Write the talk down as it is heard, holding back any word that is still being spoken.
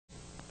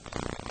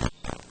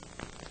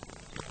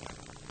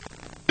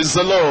Praise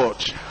the Lord.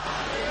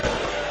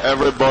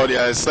 Everybody,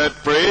 I said,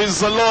 praise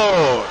the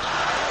Lord.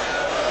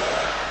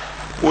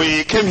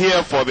 We came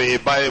here for the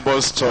Bible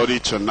study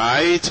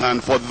tonight,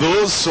 and for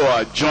those who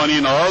are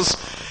joining us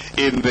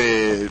in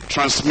the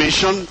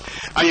transmission,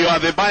 and you are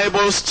the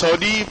Bible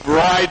study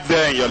right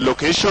there in your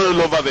location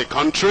all over the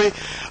country,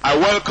 I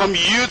welcome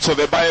you to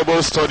the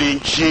Bible study in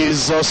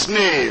Jesus'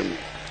 name.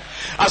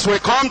 As we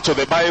come to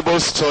the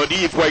Bible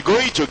study, if we're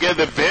going to get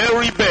the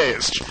very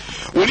best,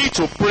 we need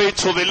to pray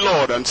to the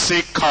Lord and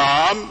say,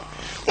 "Come,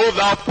 O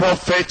thou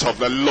prophet of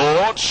the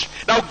Lord,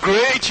 thou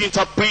great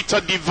interpreter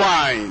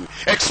divine,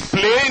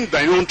 explain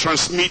thine own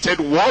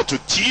transmitted word to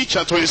teach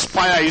and to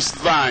inspire is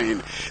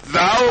thine.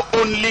 Thou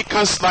only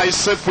canst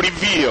thyself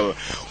reveal.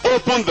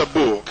 Open the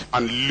book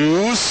and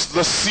loose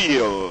the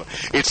seal."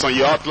 It's on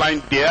your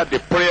outline there. The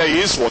prayer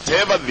is,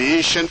 whatever the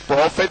ancient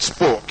prophet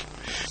spoke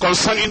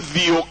concerning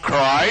thee, O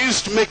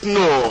Christ, make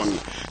known.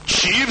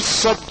 Chief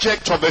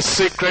subject of the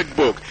sacred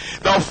book,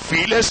 thou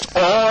fillest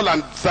all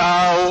and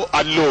thou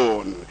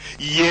alone.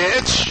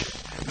 Yet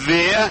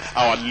there,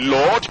 our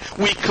Lord,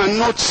 we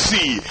cannot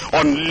see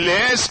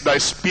unless thy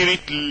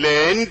Spirit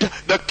lend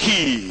the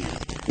key.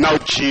 Now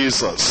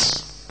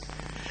Jesus,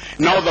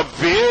 now the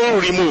veil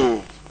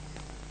remove,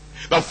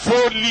 the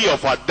folly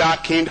of our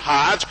darkened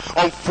heart,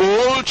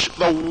 unfold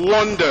the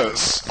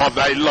wonders of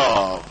thy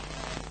love.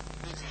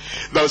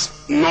 The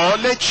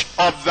knowledge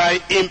of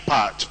thy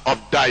impart, of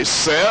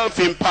thyself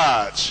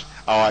impart.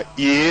 Our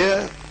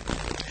ear,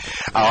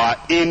 our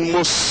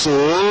inmost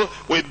soul,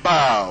 we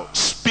bow.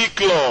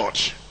 Speak, Lord,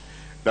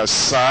 the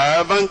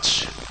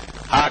servant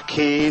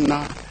hearken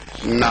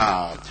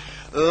now.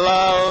 La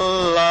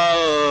la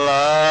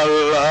la la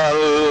la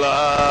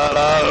la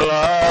la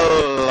la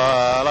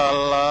la la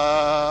la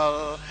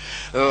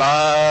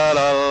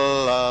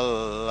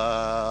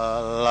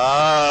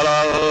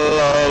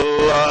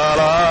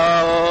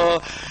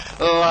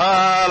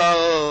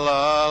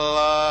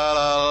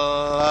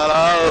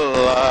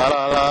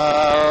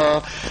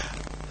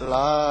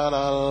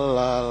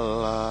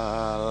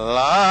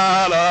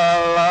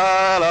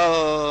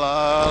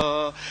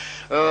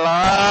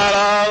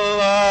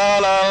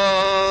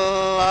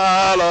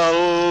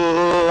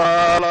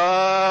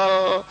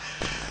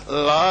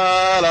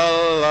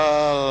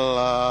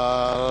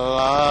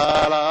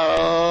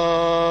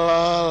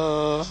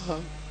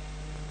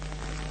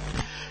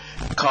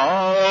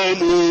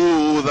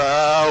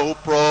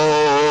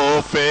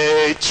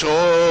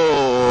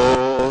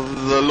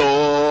of the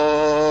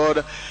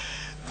Lord,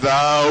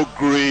 thou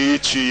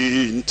great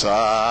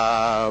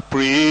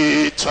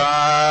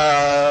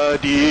interpreter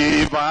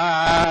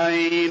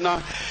divine,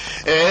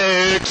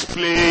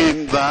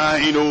 explain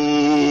thine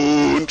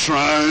own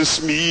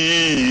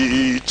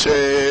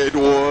transmitted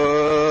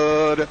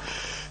word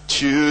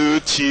to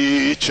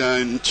teach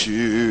and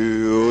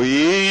to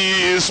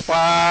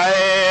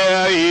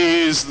inspire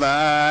is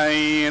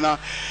thine.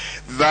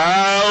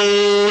 Thou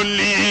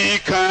only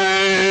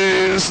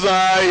canst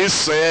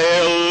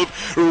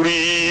thyself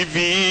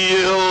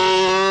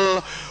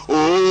reveal.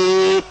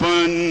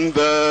 Open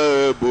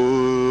the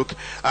book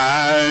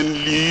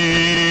and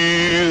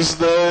loose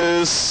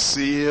the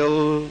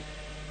seal.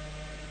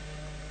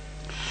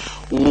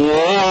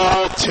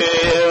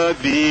 Whatever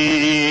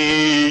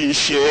the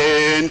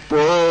ancient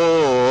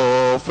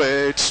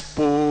prophet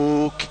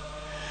spoke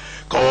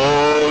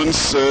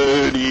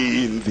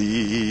concerning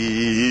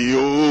thee,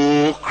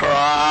 O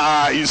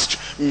Christ,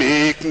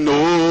 make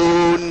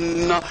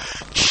known.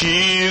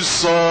 Chief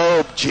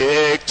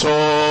subject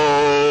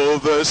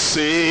of the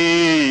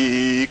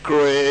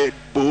sacred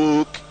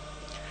book,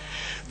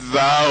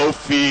 thou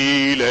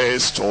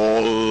fillest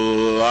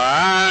all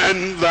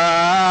and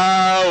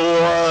thou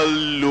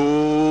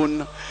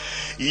alone.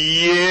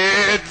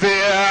 Yet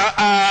there,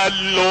 our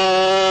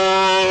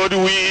Lord,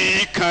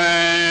 we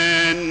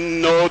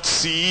cannot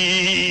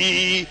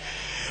see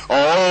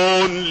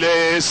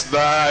unless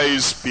thy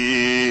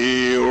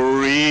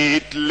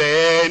Spirit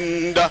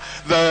lend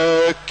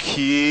the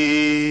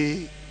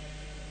key.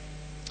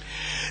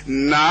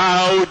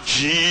 Now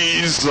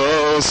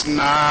Jesus,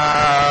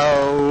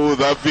 now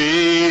the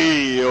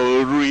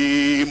veil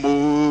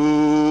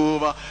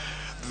remove,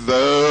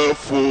 the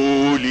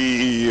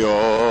folly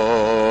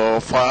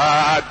of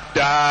our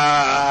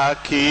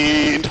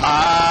darkened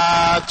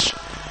heart,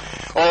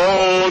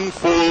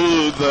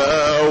 unfold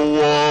the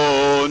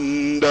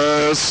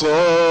wonders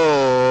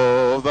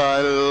of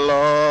thy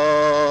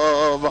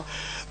love,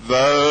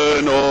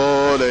 the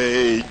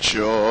knowledge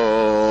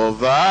of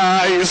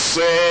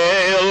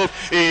thyself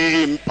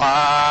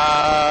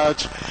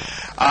impart.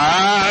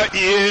 Our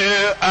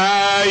ear,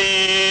 our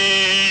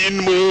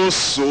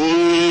inmost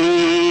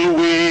soul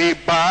we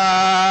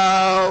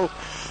bow.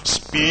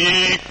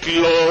 Speak,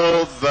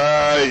 Lord,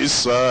 thy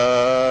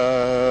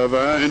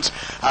servant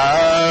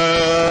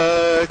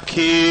hearken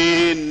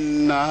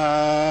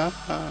now.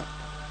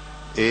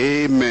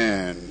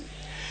 Amen.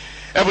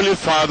 Heavenly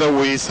Father,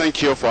 we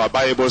thank you for our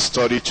Bible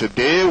study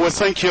today. We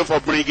thank you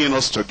for bringing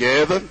us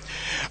together.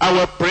 And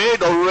we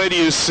prayed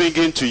already in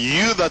singing to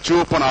you that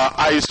you open our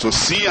eyes to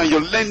see and you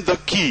lend the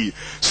key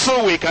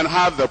so we can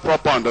have the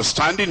proper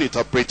understanding,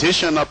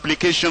 interpretation,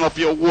 application of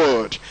your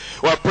word.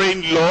 We're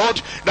praying,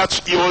 Lord,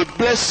 that you will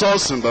bless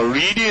us in the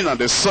reading and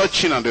the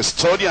searching and the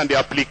study and the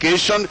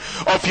application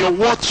of your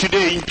word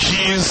today in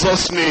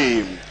Jesus'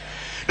 name.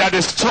 That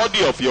the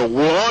study of your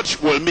word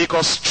will make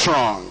us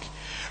strong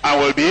and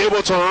we'll be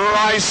able to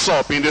rise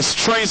up in the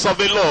strength of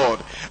the Lord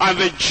and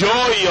the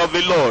joy of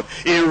the Lord,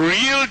 a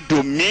real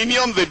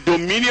dominion, the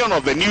dominion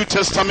of the New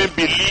Testament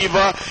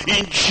believer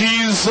in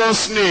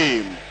Jesus'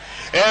 name.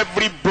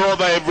 Every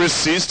brother, every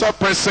sister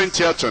present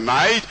here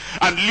tonight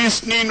and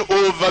listening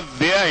over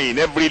there in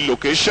every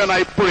location,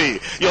 I pray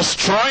your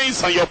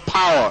strength and your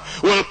power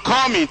will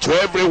come into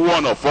every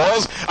one of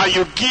us and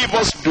you give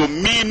us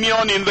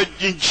dominion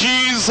in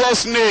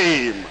Jesus'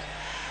 name.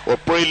 We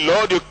pray,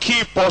 Lord, you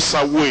keep us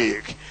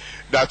awake,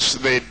 that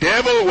the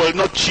devil will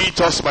not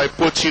cheat us by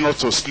putting us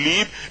to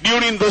sleep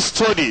during the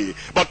study.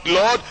 But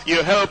Lord,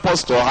 you help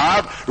us to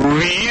have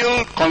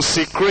real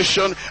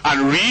consecration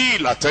and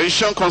real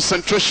attention,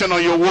 concentration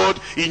on your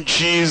word in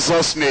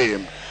Jesus'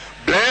 name.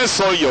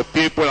 Bless all your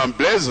people and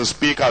bless the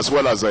speaker as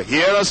well as the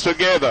hearers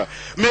together.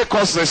 Make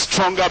us the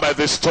stronger by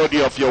the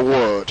study of your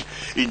word.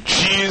 In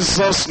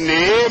Jesus'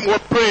 name we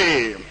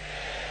pray.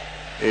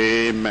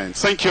 Amen.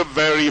 Thank you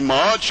very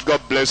much.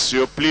 God bless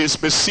you. Please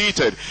be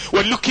seated.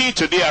 We're looking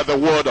today at the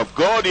word of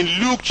God in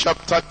Luke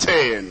chapter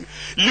 10.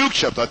 Luke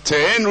chapter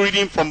 10,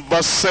 reading from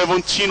verse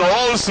 17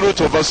 all through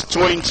to verse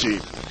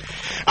 20.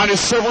 And the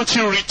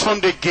 17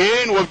 returned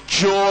again with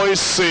joy,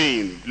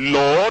 saying,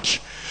 Lord,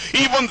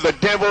 even the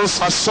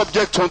devils are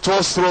subject unto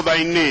us through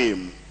thy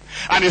name.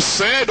 And he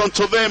said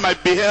unto them, I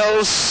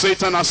beheld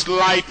Satan as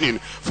lightning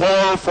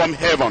fall from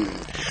heaven.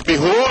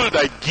 Behold,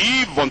 I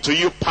give unto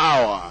you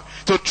power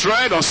to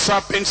tread on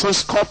serpents and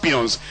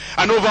scorpions,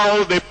 and over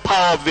all the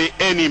power of the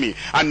enemy,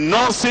 and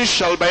nothing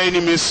shall by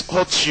enemies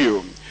hurt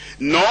you.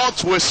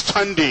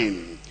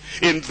 Notwithstanding,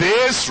 in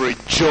this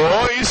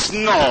rejoice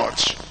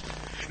not,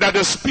 that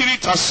the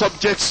spirit are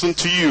subject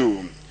unto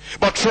you,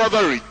 but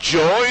rather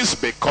rejoice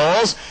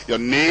because your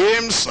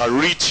names are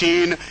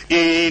written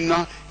in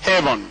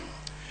heaven.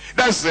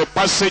 That's the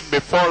passage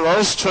before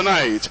us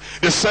tonight.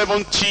 The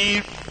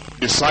 70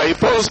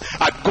 disciples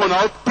had gone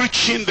out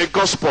preaching the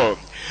gospel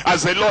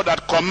as the Lord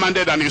had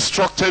commanded and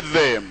instructed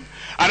them.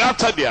 And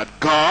after they had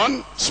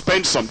gone,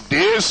 spent some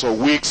days or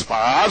weeks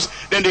perhaps,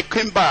 then they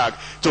came back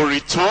to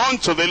return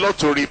to the Lord,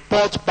 to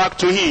report back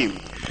to him.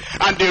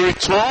 And they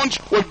returned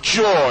with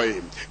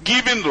joy,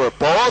 giving the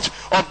report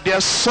of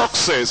their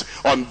success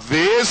on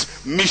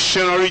this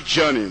missionary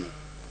journey.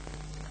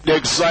 The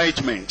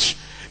excitement,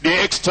 the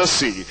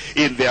ecstasy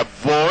in their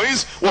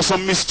voice was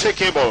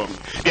unmistakable.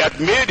 They had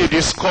made a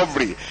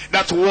discovery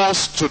that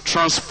was to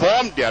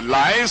transform their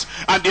lives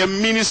and their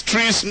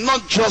ministries,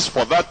 not just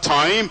for that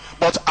time,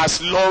 but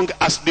as long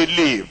as they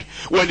lived.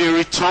 When they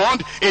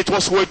returned, it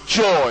was with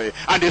joy.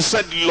 And they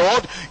said,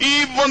 Lord,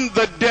 even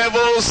the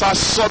devils are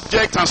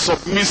subject and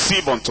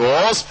submissive unto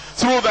us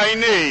through thy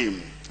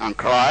name. And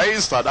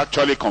Christ had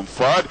actually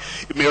conferred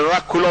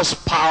miraculous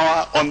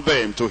power on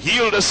them to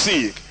heal the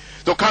sick,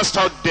 to cast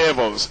out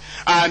devils,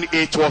 and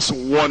it was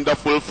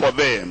wonderful for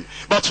them.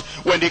 But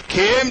when they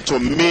came to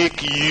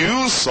make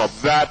use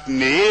of that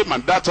name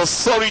and that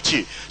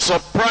authority,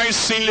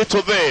 surprisingly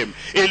to them,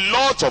 a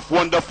lot of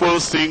wonderful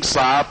things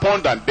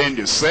happened. And then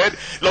they said,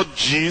 Lord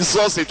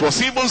Jesus, it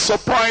was even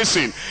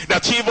surprising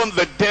that even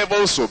the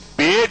devils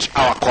obeyed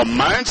our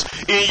commands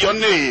in your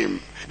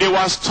name. They were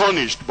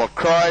astonished, but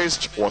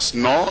Christ was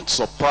not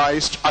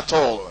surprised at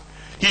all.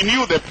 He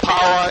knew the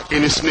power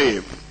in his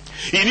name.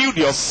 He knew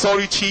the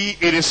authority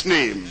in his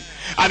name.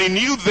 And he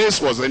knew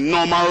this was a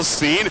normal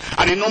thing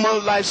and a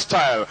normal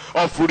lifestyle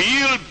of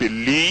real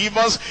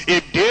believers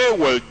if they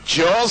will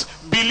just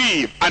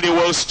believe and they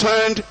will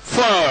stand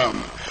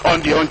firm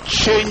on the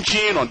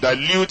unchanging,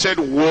 undiluted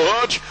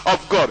word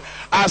of God.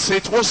 As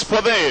it was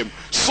for them,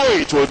 so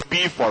it will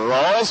be for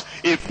us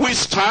if we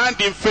stand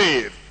in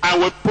faith.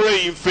 And we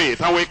pray in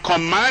faith, and we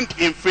command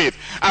in faith,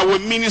 and we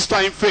minister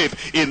in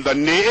faith in the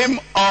name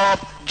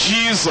of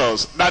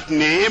Jesus. That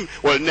name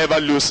will never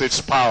lose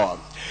its power.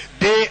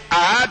 They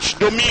had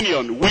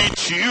dominion. We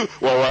too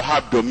will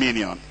have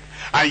dominion.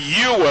 And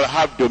you will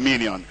have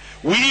dominion.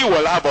 We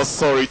will have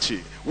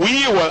authority.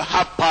 We will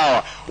have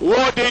power.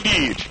 What they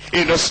did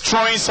in the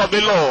strength of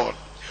the Lord,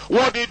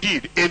 what they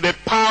did in the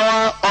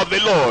power of the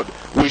Lord,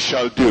 we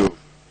shall do.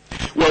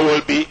 We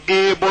will be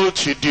able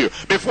to do.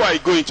 Before I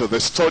go into the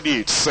study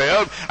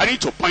itself, I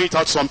need to point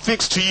out some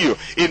things to you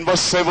in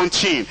verse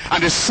 17.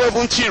 And the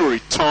 70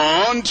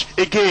 returned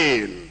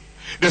again.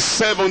 The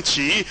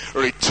 70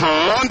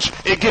 returned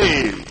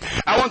again.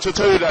 I want to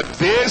tell you that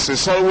this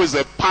is always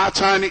a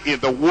pattern in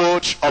the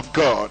word of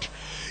God.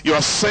 You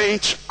are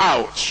sent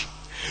out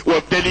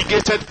with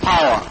delegated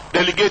power,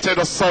 delegated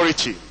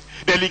authority,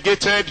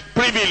 delegated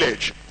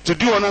privilege to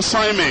do an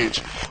assignment.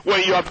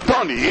 When you have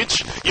done it,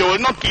 you will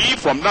not leave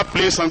from that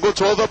place and go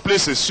to other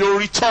places. You'll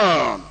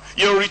return.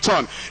 You'll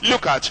return.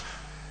 Look at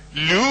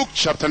Luke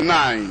chapter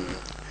 9.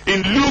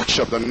 In Luke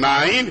chapter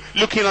 9,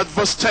 looking at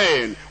verse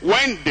 10,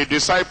 when the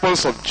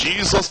disciples of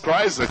Jesus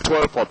Christ, the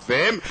 12 of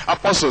them,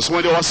 apostles,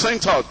 when they were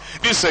sent out,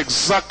 this is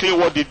exactly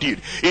what they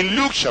did. In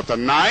Luke chapter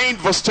 9,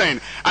 verse 10,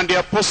 and the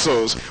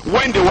apostles,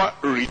 when they were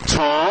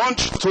returned,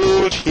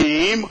 told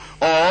him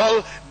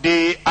all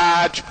they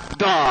had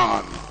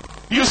done.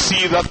 You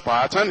see that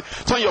pattern?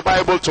 Turn your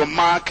Bible to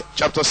Mark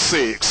chapter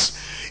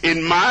 6.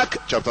 In Mark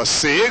chapter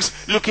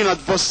 6, looking at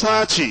verse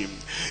 30,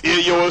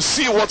 you will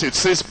see what it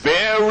says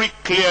very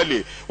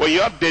clearly. When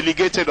you have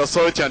delegated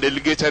authority and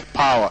delegated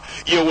power,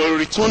 you will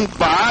return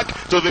back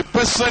to the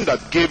person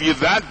that gave you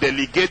that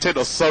delegated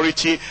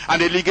authority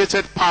and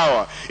delegated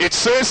power. It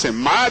says in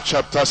Mark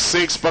chapter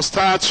 6 verse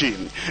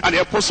 13, and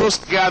the apostles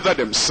gathered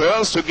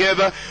themselves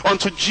together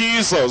unto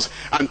Jesus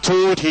and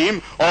told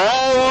him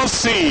all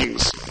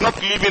things, not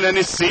leaving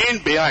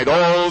anything behind,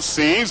 all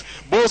things,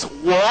 both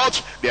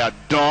what they had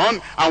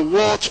done and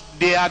what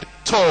they had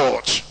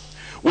taught.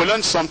 We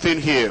learn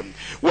something here.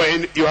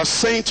 When you are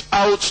sent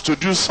out to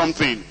do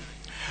something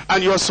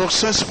and you are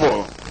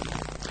successful,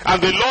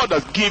 and the Lord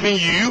has given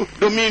you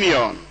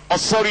dominion,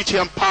 authority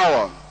and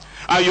power,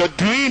 and you're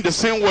doing the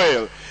same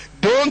well,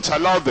 don't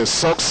allow the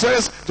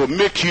success to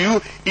make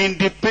you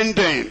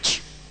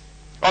independent,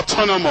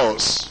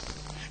 autonomous,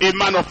 a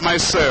man of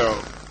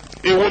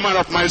myself, a woman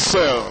of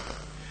myself.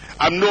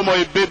 I'm no more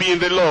a baby in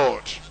the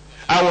Lord.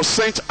 I was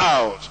sent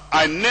out.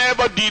 I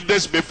never did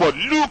this before.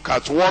 Look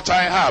at what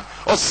I have.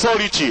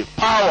 Authority,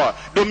 power,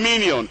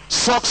 dominion,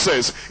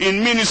 success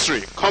in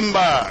ministry. Come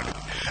back.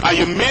 And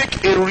you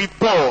make a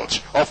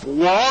report of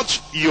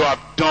what you have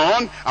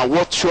done and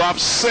what you have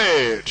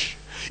said.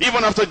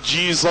 Even after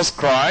Jesus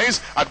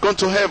Christ had gone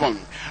to heaven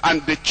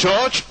and the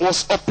church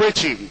was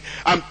operating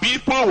and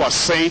people were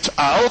sent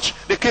out,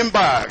 they came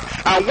back.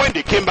 And when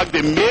they came back,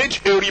 they made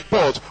a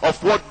report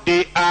of what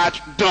they had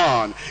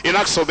done. In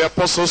Acts of the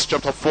Apostles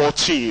chapter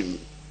 14,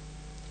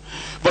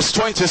 verse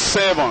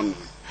 27.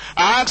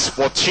 Acts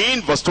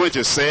 14 verse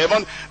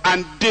 27,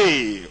 and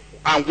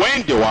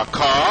when they were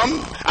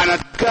come and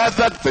had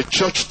gathered the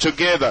church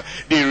together,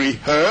 they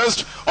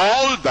rehearsed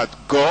all that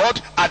God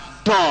had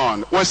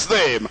done with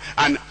them,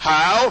 and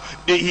how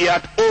he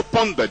had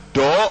opened the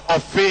door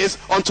of faith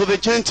unto the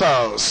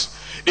Gentiles.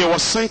 They were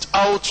sent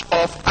out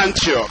of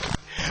Antioch,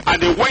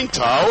 and they went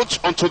out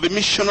onto the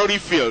missionary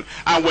field.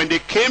 And when they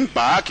came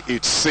back,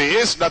 it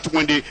says that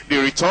when they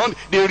returned,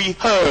 they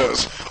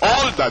rehearsed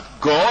all that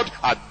God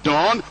had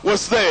done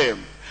with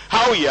them,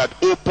 how he had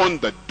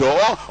opened the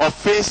door of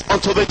faith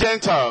unto the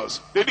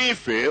Gentiles. They didn't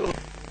fail.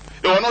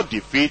 They were not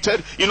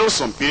defeated. You know,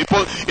 some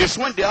people, it's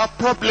when they have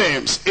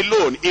problems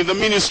alone in the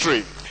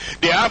ministry.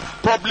 They have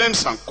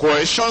problems and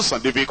questions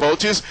and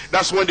difficulties.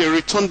 That's when they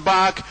return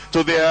back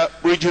to their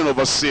region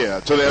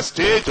overseer, to their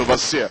state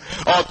overseer,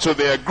 or to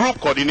their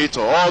group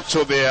coordinator, or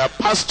to their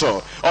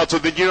pastor, or to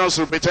the general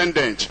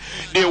superintendent.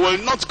 They will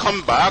not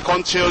come back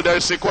until there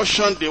is a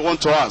question they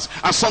want to ask.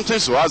 And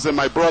sometimes you ask them,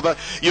 my brother,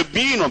 you've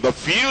been on the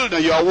field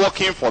and you are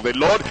working for the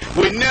Lord.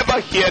 We never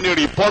hear any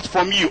report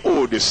from you.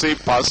 Oh, they say,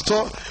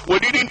 Pastor, we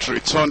didn't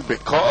return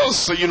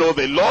because, you know,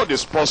 the Lord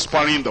is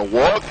prospering the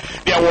work.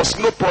 There was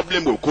no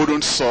problem we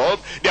couldn't solve.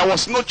 There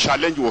was no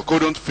challenge we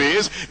couldn't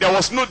face. There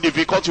was no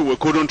difficulty we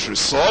couldn't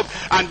resolve.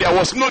 And there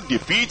was no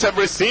defeat.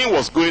 Everything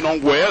was going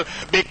on well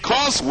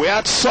because we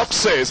had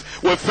success.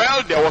 We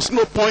felt there was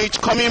no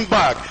point coming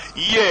back.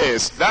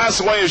 Yes,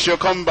 that's when you should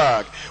come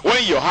back.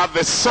 When you have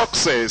the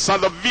success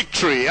and the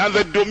victory and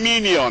the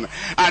dominion,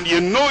 and you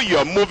know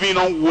you're moving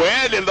on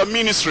well in the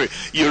ministry,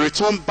 you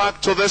return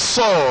back to the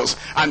source,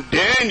 and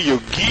then you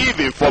give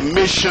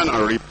information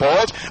and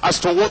report as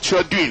to what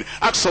you're doing.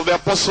 Acts of the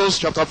Apostles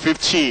chapter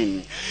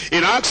 15.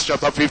 In Acts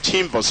chapter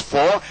 15 verse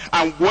 4,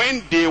 and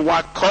when they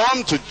were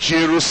come to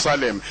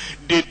Jerusalem,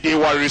 they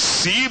were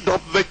received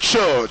of the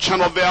church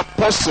and of the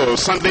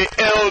apostles and the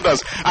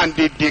elders, and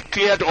they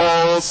declared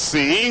all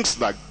things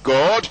that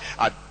God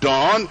had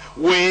done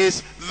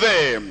with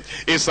them.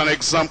 It's an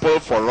example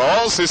for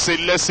us, it's a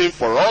lesson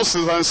for us,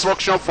 it's an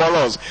instruction for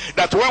us,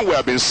 that when we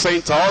have been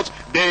sent out,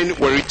 then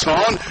we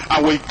return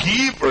and we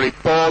give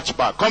report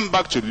back. Come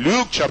back to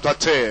Luke chapter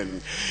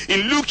 10.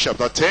 In Luke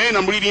chapter 10,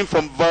 I'm reading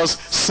from verse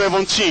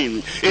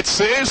 17. It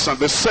says, and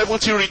the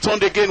 70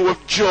 returned again with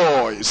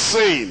joy,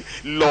 saying,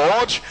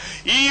 Lord,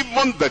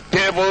 even the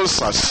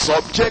devils are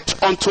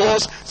subject unto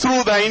us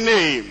through thy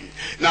name.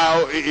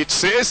 Now, it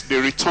says they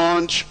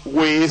returned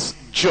with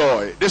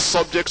joy. The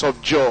subject of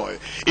joy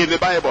in the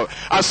Bible.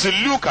 As you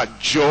look at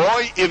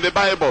joy in the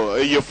Bible,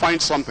 you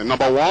find something.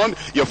 Number one,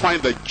 you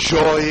find the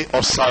joy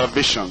of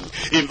salvation.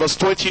 In verse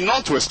 20,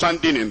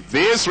 notwithstanding in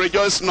this,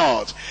 rejoice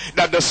not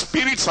that the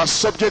spirits are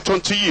subject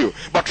unto you,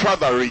 but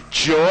rather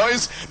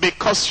rejoice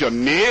because your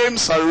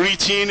names are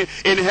written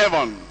in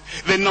heaven.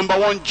 The number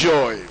one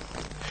joy,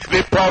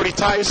 they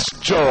prioritize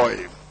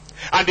joy.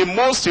 And the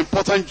most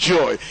important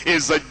joy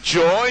is the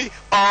joy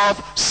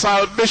of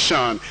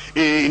salvation.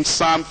 In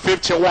Psalm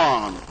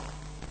 51,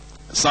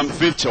 Psalm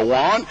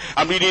 51,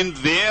 I'm reading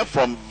there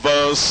from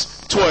verse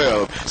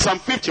 12. Psalm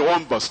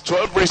 51 verse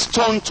 12,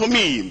 restore to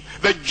me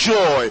the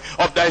joy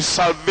of thy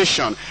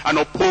salvation, and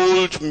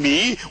uphold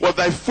me with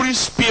thy free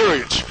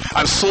spirit.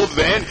 And so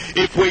then,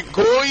 if we're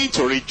going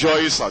to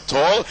rejoice at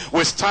all,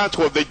 we start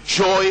with the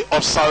joy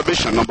of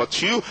salvation. Number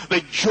 2,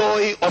 the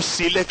joy of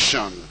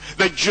selection.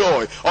 The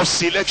joy of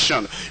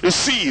selection. You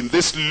see in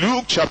this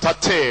Luke chapter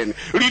 10,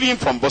 reading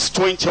from verse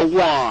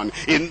 21,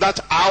 in that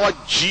hour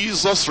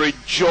Jesus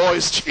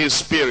rejoiced in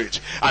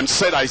spirit, and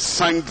said, I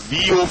thank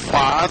thee, O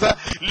Father,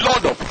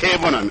 Lord of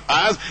heaven and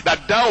earth,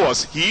 that thou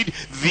hast hid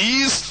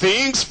these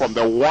things from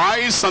the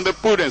wise and the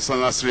prudent,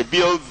 and hast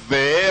revealed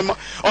them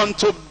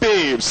unto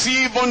babes.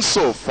 Even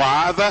so,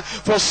 Father,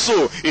 for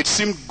so it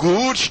seemed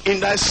good in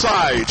thy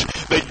sight.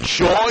 The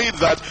joy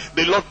that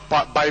the Lord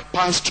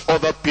bypassed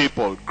other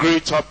people,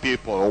 greater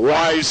people,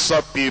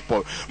 wiser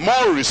people,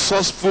 more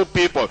resourceful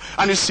people,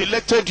 and he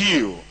selected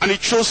you, and he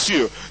chose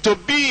you to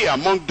be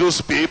among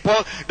those people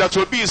that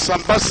will be his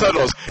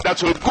ambassadors,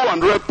 that will go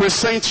and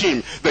represent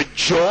him. The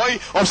joy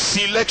of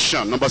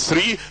selection. Number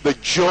 3, the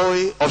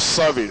joy of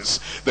service.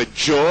 The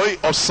joy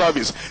of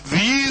service.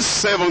 These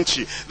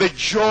 70, the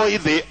joy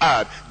they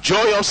had,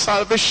 joy of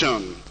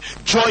salvation,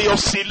 joy of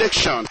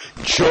selection,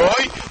 joy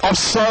of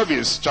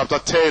service. Chapter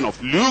 10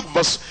 of Luke,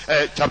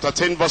 chapter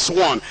 10 verse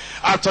 1.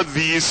 After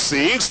these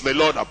things the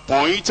Lord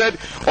appointed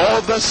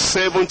other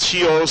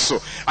 70 also,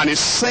 and he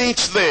sent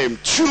them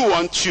 2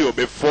 and 2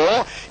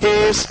 before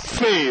his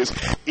face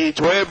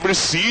into every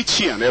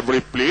city and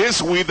every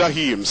place whither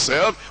he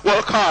himself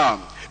will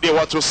come. They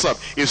were to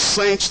serve. He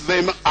sent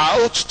them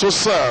out to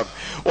serve.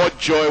 What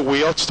joy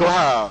we ought to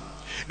have,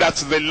 that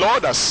the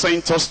Lord has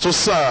sent us to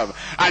serve.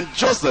 And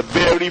just the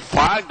very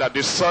fact that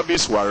the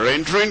service we're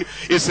rendering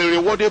is a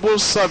rewardable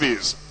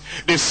service.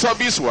 The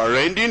service we are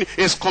rendering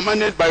is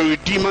commanded by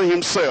Redeemer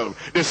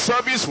himself. The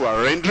service we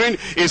are rendering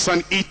is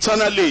an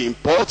eternally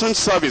important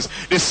service.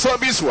 The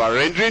service we are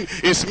rendering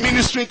is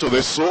ministering to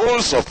the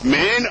souls of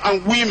men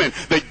and women.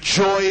 The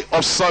joy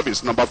of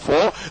service. Number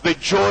 4, the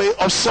joy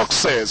of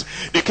success.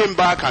 They came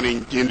back, and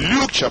in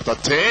Luke chapter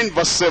 10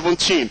 verse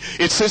 17,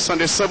 it says, and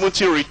the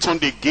 70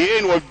 returned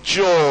again with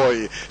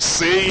joy,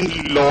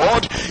 saying,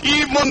 Lord,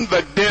 even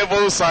the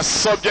devils are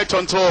subject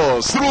unto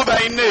us through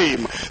thy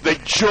name. The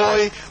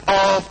joy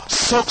of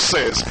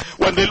success.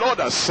 When the Lord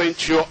has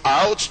sent you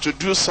out to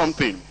do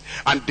something,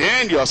 and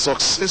then you are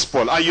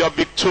successful, and you are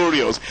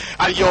victorious,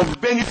 and you have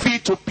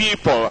benefit to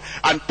people,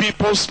 and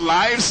people's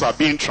lives are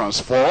being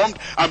transformed,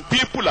 and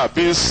people are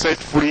being set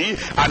free,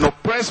 and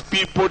oppressed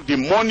people,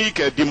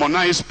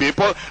 demonized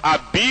people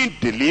are being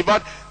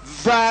delivered,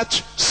 that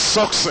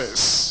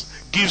success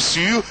gives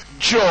you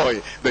joy.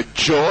 The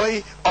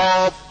joy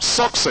of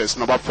success.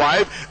 Number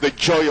 5, the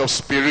joy of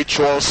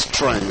spiritual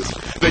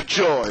strength. The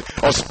joy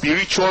of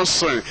spiritual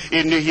strength.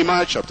 In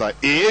Nehemiah chapter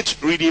 8,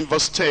 reading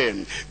verse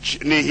 10.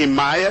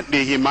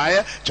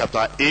 Nehemiah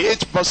chapter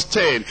 8 verse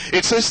 10.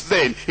 It says,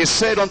 then he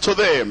said unto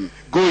them,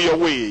 go your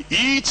way,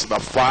 eat the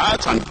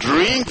fat and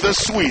drink the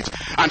sweet,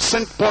 and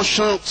send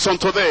portions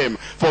unto them,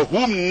 for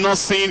whom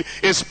nothing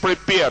is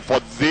prepared. For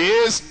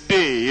this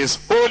day is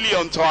holy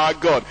unto our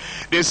God.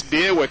 This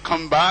day we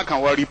come back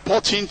and we're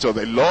reporting to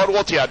the Lord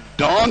what he had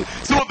done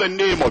through the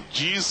name of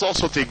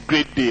Jesus. What a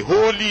great day,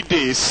 holy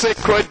day,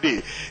 sacred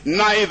day.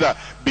 Neither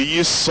be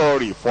ye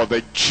sorry, for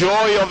the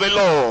joy of the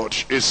Lord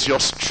is your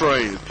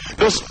strength.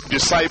 Those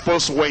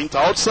disciples went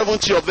out,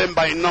 70 of them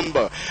by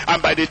number,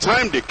 and by the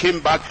time they came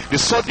back, they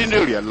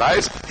suddenly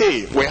realized,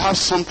 hey, we have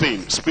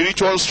something,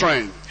 spiritual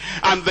strength.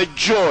 And the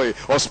joy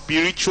of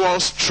spiritual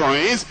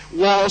strength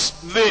was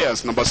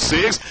theirs. Number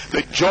 6,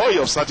 the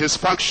joy of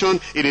satisfaction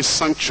in his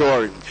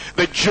sanctuary.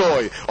 The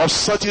joy of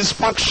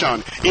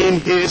satisfaction in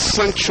his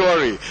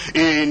sanctuary.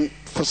 In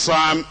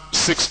Psalm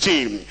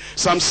 16.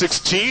 Psalm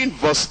 16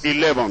 verse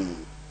 11.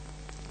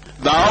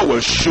 Thou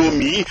wilt show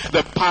me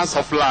the path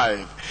of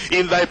life.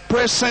 In thy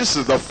presence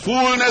is the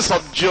fullness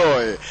of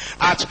joy.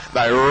 At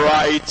thy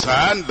right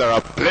hand there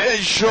are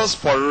pleasures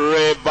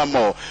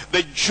forevermore.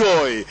 The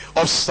joy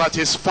of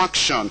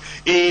satisfaction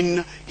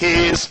in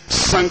his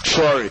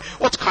sanctuary.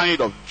 What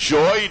kind of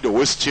joy do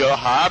we still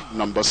have?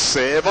 Number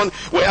 7,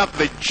 we have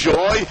the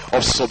joy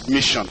of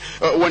submission.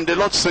 When the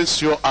Lord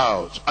sends you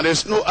out and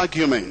there's no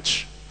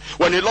argument,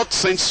 when the Lord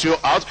sends you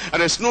out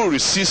and there's no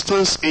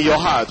resistance in your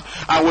heart,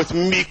 and with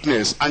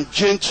meekness and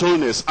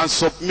gentleness and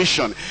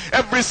submission,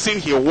 everything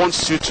he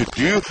wants you to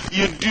do,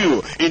 you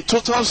do in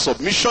total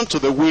submission to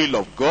the will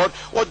of God.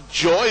 What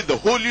joy the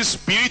Holy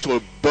Spirit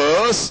will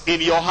burst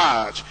in your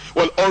heart,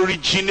 will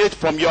originate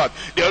from your heart.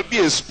 There will be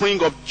a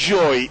spring of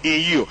joy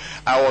in you.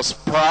 I was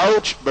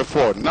proud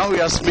before, now he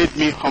has made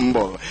me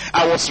humble.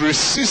 I was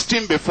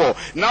resisting before,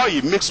 now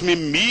he makes me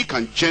meek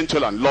and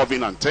gentle and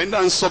loving and tender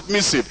and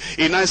submissive.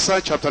 In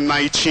Isaiah chapter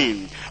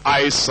 19,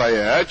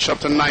 Isaiah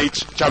chapter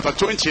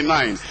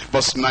 29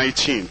 verse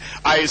 19.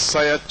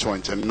 Isaiah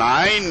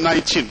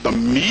 29:19. The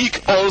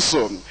meek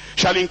also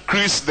shall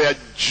increase their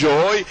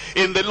joy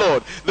in the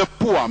Lord. The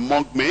poor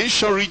among men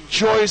shall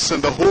rejoice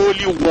in the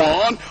Holy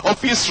One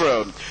of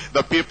Israel.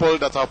 The people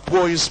that are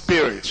poor in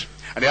spirit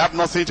and they have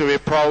nothing to be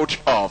proud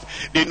of.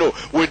 They know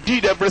we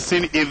did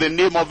everything in the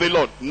name of the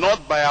Lord,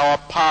 not by our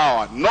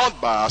power, not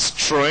by our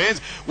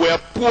strength. We are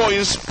poor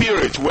in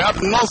spirit. We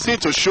have nothing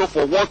to show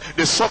for what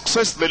the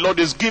success the Lord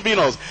is giving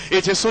us.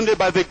 It is only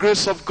by the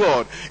grace of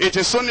God. It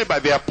is only by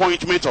the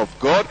appointment of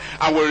God,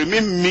 and we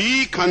remain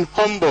meek and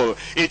humble.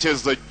 It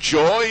is the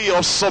joy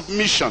of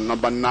submission.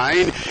 Number 9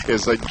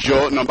 is the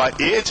joy. Number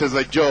 8 is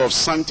the joy of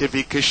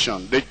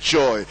sanctification. The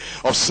joy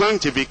of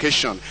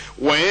sanctification,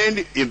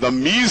 when in the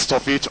midst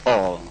of it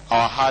all,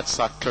 our hearts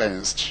are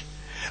cleansed,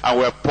 and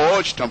we're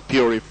purged and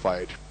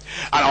purified,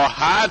 and our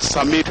hearts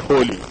are made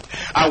holy,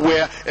 and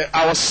where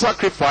our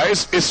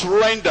sacrifice is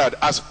rendered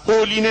as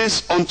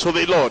holiness unto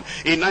the Lord.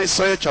 In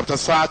Isaiah chapter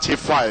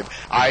 35,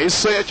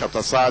 Isaiah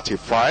chapter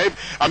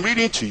 35, I'm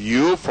reading to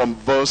you from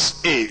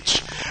verse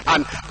 8.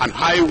 And an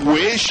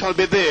highway shall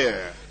be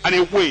there, and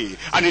a way,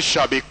 and it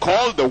shall be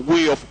called the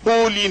way of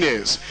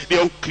holiness.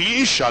 The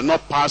unclean shall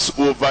not pass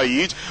over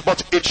it,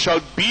 but it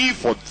shall be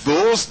for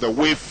those the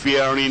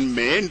wayfaring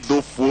men.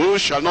 The fool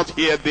shall not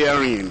hear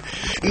therein.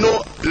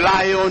 No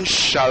lion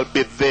shall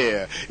be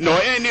there, nor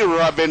any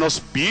ravenous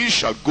beast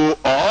shall go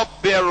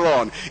up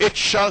thereon. It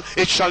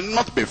shall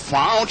not be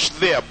found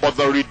there, but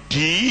the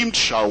redeemed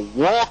shall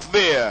walk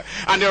there,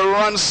 and the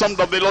ransomed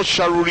of the Lord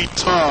shall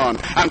return,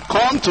 and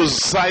come to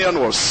Zion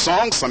with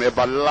songs and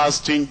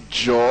everlasting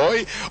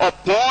joy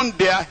upon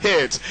their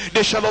heads.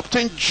 They shall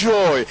obtain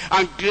joy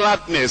and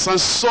gladness,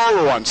 and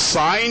sorrow and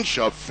sighing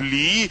shall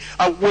flee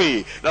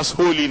away. That's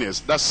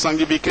holiness, that's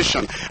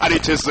sanctification, and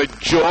it is the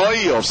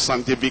joy of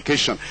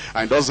sanctification.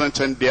 And it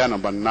doesn't end there.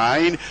 Number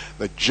 9,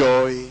 the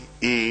joy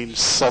in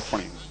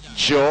suffering.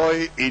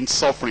 Joy in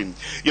suffering.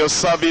 You're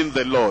serving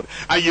the Lord,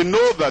 and you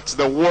know that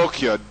the work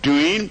you're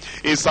doing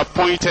is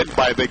appointed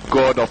by the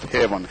God of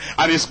heaven,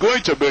 and is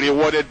going to be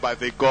rewarded by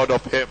the God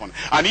of heaven.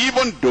 And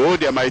even though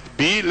there might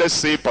be, let's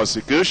say,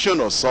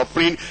 persecution or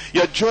suffering,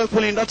 you're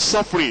joyful in that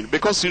suffering,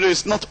 because you know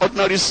it's not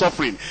ordinary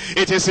suffering.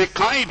 It is a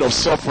kind of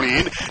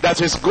suffering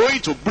that is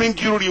going to bring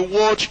you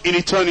reward in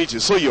eternity.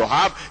 So you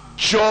have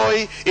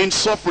joy in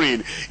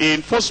suffering.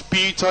 In 1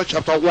 Peter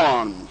chapter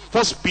 1,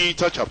 1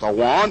 Peter chapter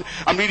 1,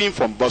 I'm reading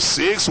from verse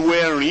 6,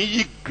 wherein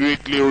ye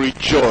greatly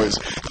rejoice,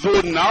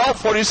 though now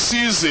for a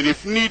season,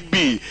 if need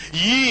be,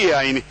 ye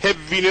are in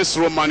heaviness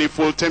through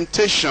manifold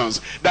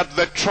temptations, that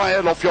the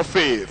trial of your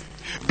faith,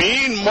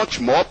 being much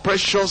more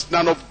precious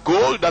than of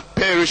gold that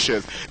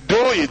perisheth,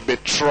 though it be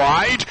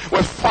tried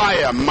with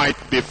fire,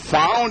 might be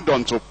found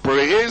unto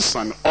praise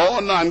and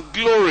honor and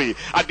glory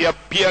at the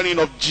appearing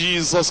of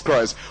Jesus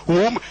Christ,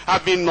 whom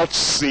having not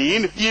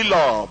seen ye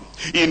love,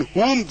 in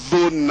whom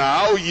though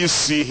now ye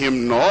see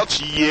him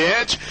not,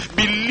 yet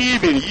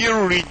believing ye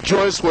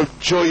rejoice with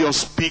joy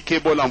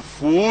unspeakable and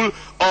full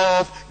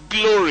of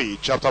glory.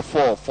 Chapter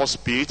 4, 1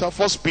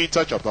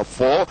 Peter chapter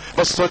 4,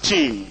 verse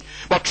 13.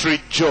 But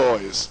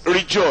rejoice,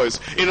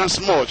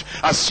 inasmuch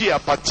as ye are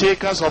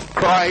partakers of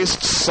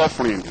Christ's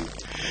suffering,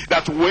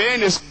 that when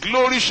his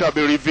glory shall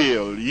be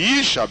revealed,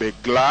 ye shall be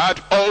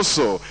glad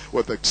also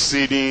with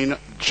exceeding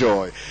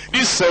joy.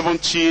 These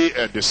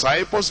 70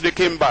 disciples, they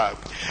came back.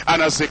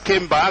 And as they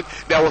came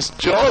back, there was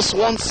just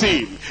one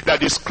thing that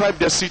described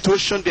their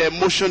situation, their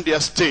emotion, their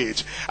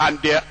state,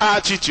 and their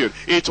attitude.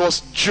 It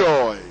was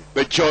joy.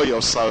 The joy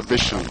of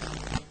salvation.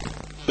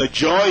 The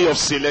joy of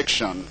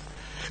selection.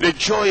 The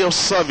joy of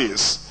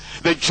service,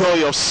 the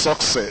joy of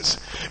success,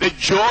 the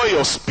joy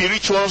of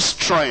spiritual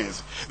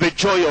strength, the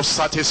joy of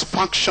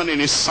satisfaction in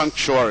his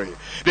sanctuary,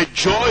 the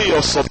joy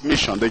of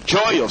submission, the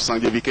joy of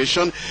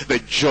sanctification, the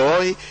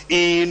joy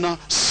in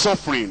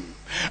suffering.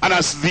 And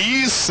as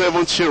these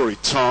 70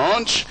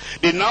 returned,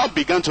 they now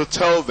began to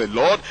tell the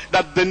Lord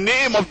that the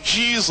name of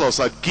Jesus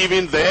had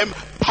given them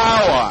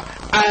power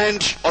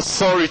and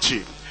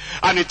authority.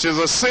 And it is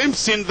the same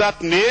thing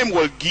that name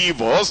will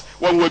give us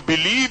when we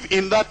believe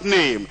in that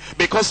name.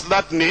 Because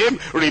that name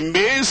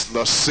remains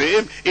the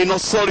same in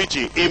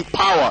authority, in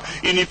power,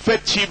 in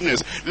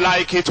effectiveness,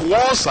 like it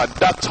was at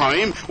that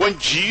time when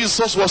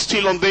Jesus was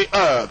still on the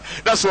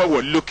earth. That's why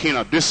we're looking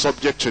at this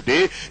subject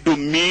today,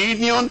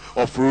 dominion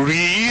of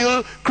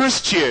real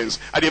Christians.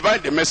 I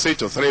divide the message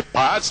to 3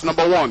 parts.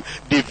 Number 1,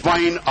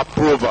 divine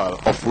approval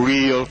of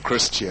real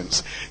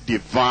Christians.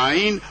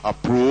 Divine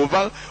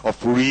approval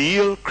of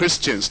real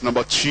Christians.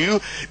 Number 2,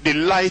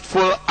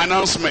 delightful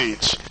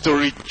announcement to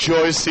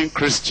rejoicing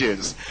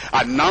Christians.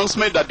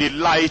 Announcement that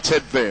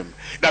delighted them,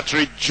 that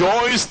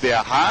rejoiced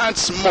their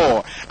hearts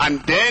more.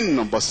 And then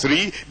number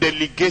 3,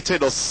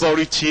 delegated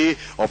authority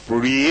of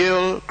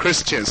real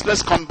Christians.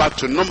 Let's come back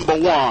to number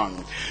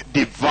 1,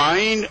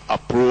 divine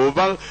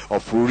approval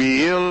of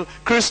real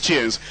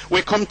Christians.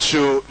 We come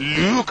to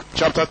Luke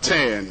chapter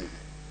 10.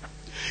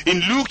 In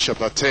Luke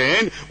chapter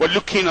 10, we're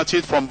looking at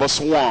it from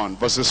verse 1.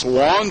 Verses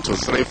 1 to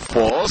 3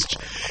 first.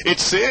 It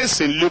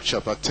says in Luke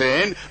chapter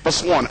 10,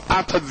 verse 1,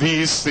 after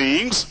these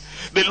things,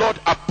 the Lord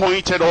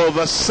appointed all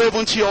the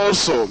 70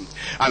 also,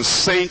 and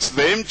sent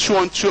them 2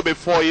 and 2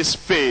 before his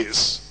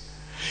face,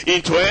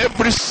 into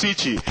every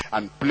city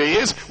and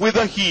place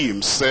whither he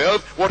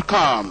himself would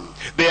come.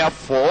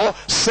 Therefore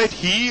said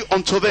he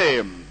unto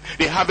them,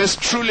 The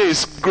harvest truly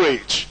is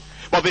great,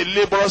 but the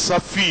laborers are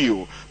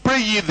few.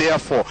 Pray ye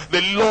therefore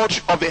the Lord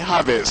of the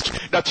harvest,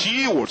 that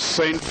he would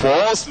send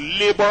forth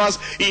laborers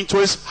into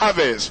his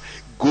harvest.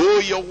 Go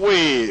your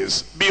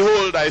ways.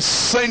 Behold, I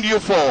send you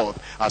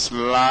forth as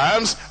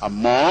lambs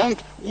among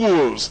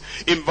wolves.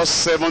 In verse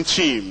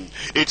 17,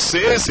 it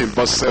says in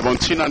verse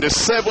 17, and the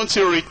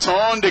 70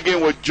 returned again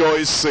with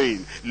joy,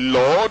 saying,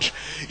 Lord,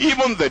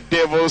 even the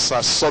devils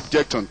are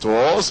subject unto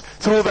us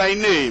through thy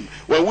name.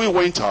 When we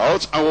went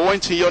out and we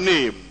went in your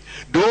name,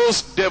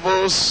 those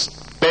devils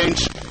bent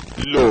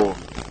low,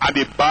 and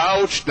they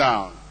bowed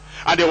down,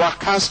 and they were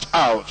cast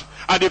out,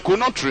 and they could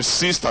not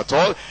resist at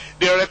all.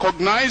 They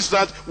recognized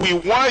that we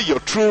were your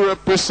true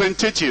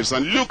representatives.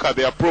 And look at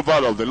the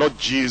approval of the Lord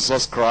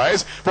Jesus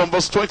Christ. From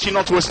verse 20,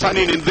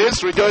 notwithstanding in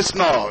this, rejoice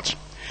not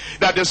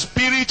that the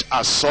spirit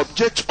are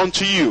subject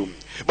unto you,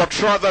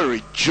 but rather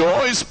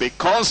rejoice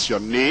because your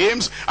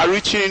names are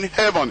written in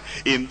heaven.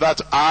 In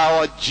that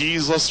hour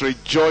Jesus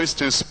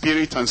rejoiced in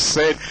spirit and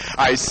said,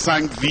 I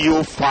thank thee,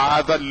 O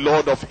Father,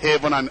 Lord of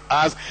heaven and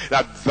earth,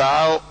 that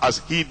thou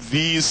hast hid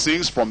these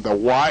things from the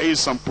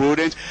wise and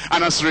prudent,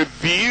 and hast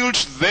revealed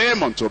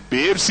them unto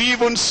babes.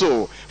 Even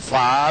so,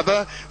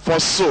 Father, for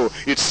so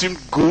it seemed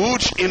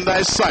good in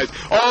thy sight.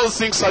 All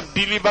things are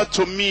delivered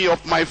to me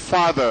of my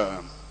Father.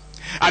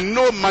 And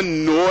no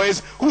man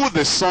knows who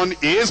the Son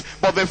is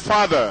but the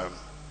Father,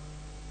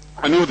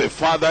 and who the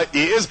Father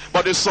is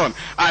but the Son,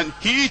 and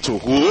he to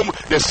whom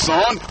the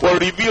Son will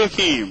reveal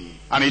him.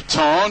 And he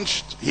turned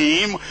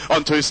him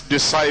unto his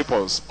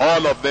disciples,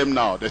 all of them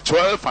now, the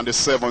 12 and the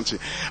 70.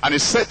 And he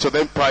said to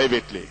them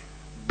privately,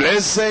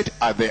 Blessed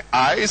are the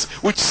eyes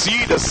which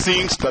see the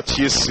things that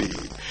ye see.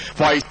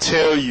 For I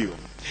tell you,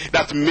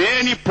 that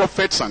many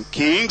prophets and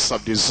kings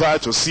have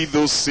desired to see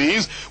those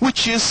things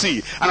which ye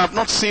see, and have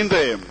not seen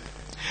them,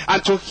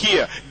 and to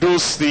hear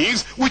those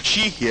things which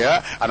ye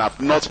hear, and have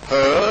not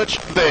heard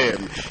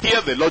them.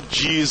 Here the Lord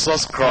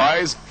Jesus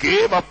Christ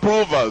gave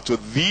approval to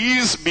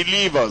these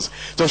believers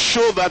to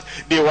show that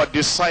they were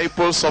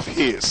disciples of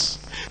his,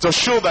 to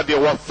show that they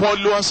were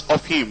followers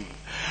of him,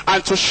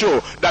 and to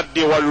show that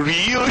they were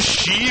real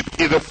sheep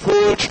in the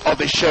fold of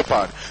the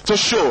shepherd, to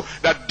show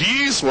that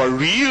these were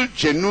real,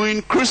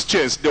 genuine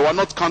Christians. They were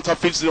not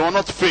counterfeits, they were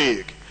not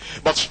fake.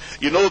 But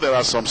you know, there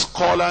are some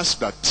scholars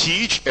that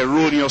teach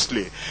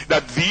erroneously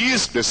that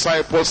these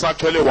disciples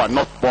actually were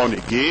not born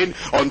again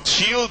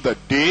until the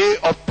day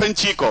of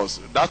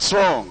Pentecost. That's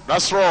wrong.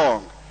 That's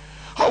wrong.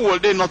 How will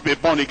they not be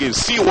born again?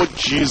 See what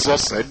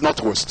Jesus said,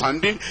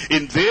 notwithstanding,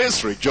 in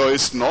this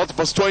rejoice not,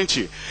 verse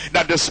 20,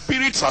 that the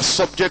spirits are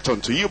subject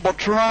unto you,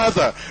 but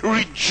rather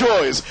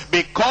rejoice,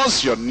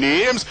 because your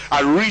names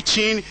are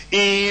written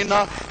in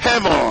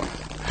heaven.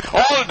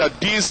 All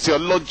that these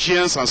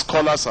theologians and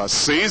scholars are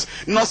saying,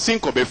 nothing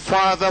could be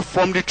farther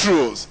from the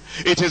truth.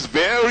 It is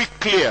very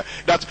clear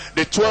that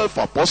the 12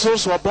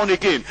 apostles were born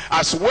again,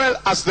 as well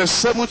as the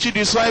 70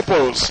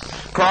 disciples.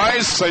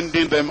 Christ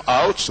sending them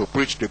out to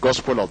preach the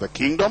gospel of the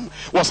kingdom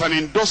was an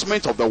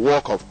endorsement of the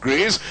work of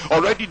grace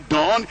already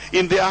done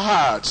in their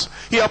hearts.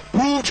 He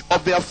approved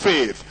of their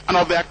faith and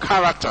of their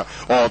character.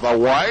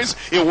 Otherwise,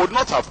 he would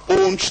not have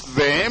owned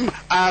them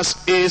as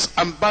his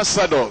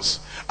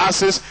ambassadors,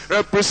 as his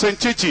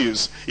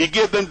representatives. He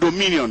gave them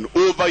dominion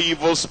over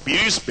evil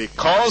spirits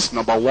because,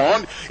 number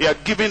one, he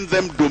had given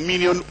them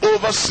dominion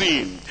over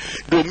sin.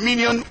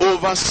 Dominion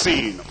over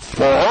sin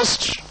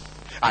first,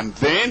 and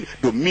then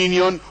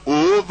dominion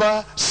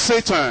over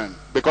Satan.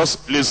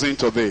 Because, listen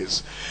to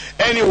this.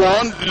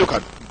 Anyone, look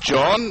at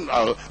John,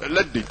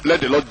 let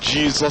the Lord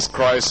Jesus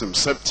Christ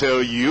himself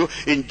tell you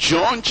in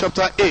John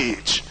chapter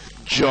 8.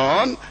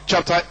 John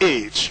chapter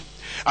 8.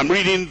 I'm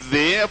reading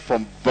there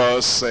from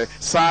verse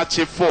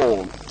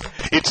 34.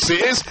 It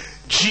says,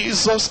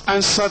 Jesus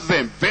answered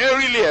them,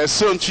 Verily I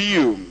say unto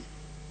you,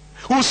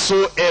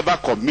 whosoever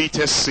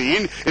committeth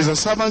sin is a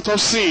servant of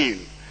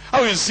sin.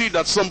 How is it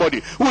that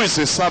somebody who is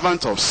a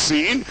servant of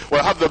sin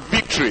will have the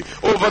victory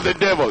over the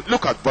devil?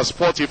 Look at verse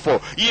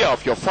 44. Ye are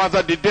of your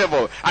father the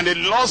devil, and the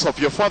laws of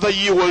your father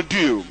ye will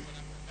do.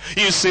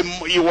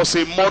 He was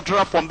a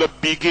murderer from the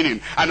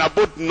beginning, and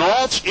abode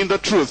not in the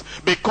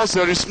truth, because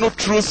there is no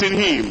truth in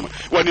him.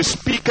 When he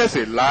speaketh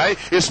a lie,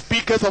 he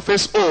speaketh of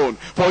his own,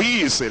 for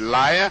he is a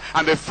liar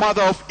and the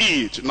father of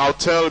it. Now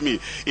tell me,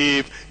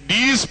 if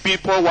these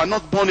people were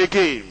not born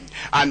again,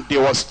 and they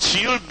were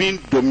still being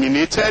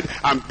dominated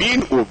and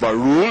being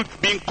overruled,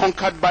 being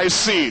conquered by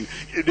sin,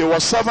 they were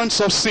servants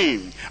of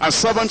sin and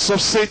servants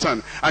of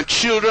Satan and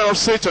children of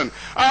Satan,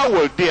 how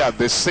will they at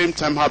the same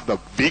time have the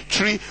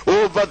victory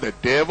over the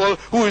devil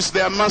who is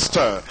their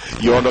master?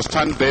 You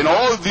understand? Then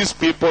all these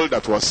people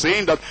that were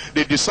saying that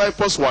the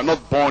disciples were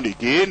not born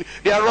again,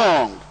 they are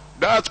wrong.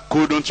 That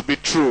couldn't be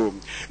true.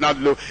 Now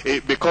look,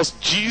 because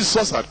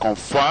Jesus had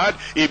conferred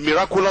a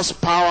miraculous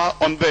power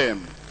on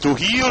them. to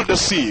heal the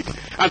sick,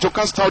 and to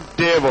cast out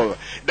devil.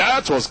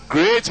 That was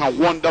great and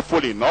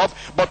wonderful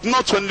enough. But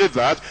not only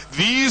that,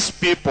 these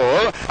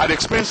people had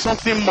experienced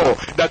something more,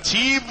 that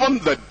even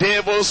the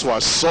devils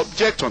were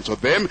subject unto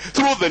them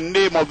through the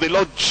name of the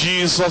Lord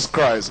Jesus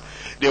Christ.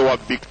 They were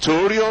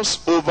victorious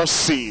over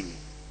sin,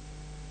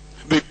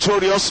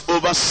 victorious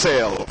over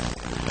self,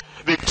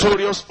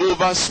 victorious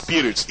over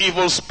spirits,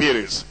 evil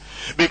spirits,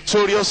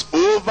 victorious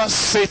over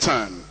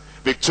Satan,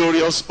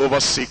 victorious over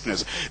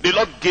sickness. The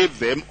Lord gave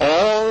them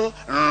all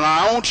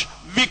round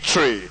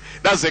victory.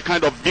 That's the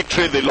kind of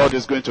victory the Lord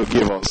is going to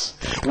give us.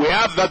 We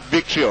have that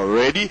victory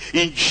already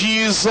in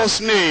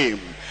Jesus' name.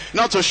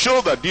 Now, to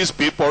show that these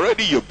people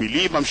already, you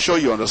believe, I'm sure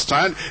you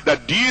understand,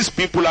 that these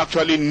people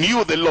actually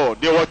knew the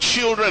Lord. They were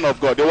children of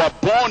God. They were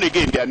born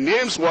again. Their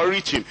names were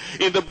written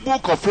in the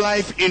book of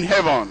life in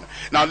heaven.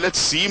 Now, let's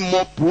see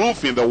more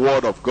proof in the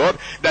word of God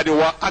that they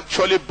were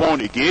actually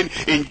born again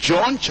in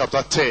John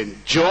chapter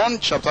 10. John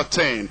chapter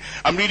 10.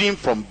 I'm reading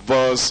from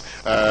verse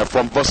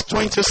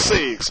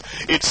 26.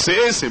 It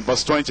says in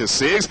verse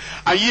 26,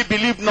 "And ye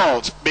believe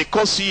not,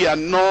 because ye are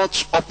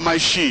not of my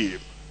sheep.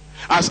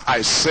 As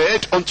I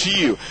said unto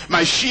you,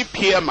 my sheep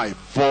hear my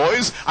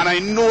voice, and I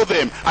know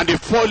them, and they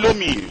follow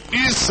me."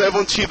 These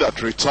 70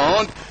 that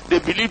returned, they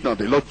believed on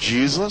the Lord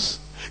Jesus.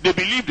 They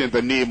believed in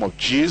the name of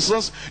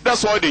Jesus.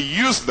 That's why they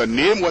used the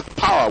name with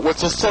power,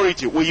 with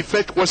authority, with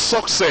effect, with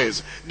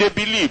success. They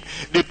believed.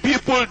 The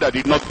people that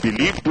did not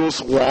believe,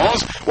 those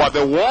ones, were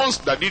the ones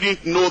that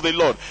didn't know the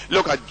Lord.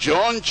 Look at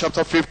John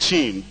chapter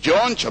 15.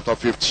 John chapter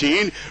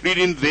 15,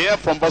 reading there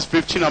from verse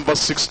 15 and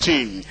verse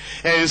 16.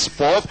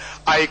 "Henceforth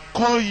I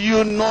call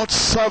you not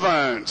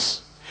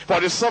servants, for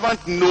the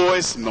servant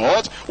knoweth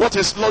not what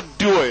his Lord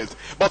doeth,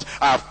 but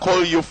I have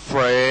called you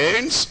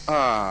friends."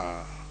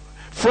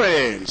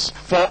 Friends,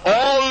 for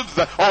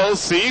all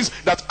things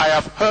that I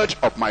have heard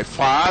of my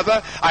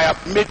Father, I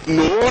have made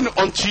known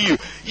unto you.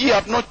 Ye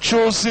have not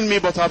chosen me,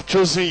 but I have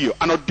chosen you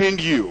and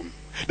ordained you,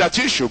 that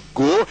ye should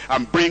go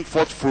and bring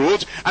forth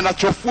fruit, and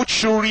that your fruit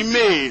should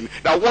remain,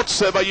 that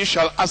whatsoever ye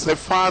shall ask the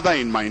Father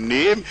in my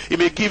name, he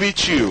may give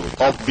it you.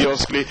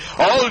 Obviously,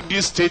 all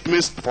these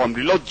statements from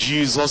the Lord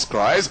Jesus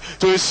Christ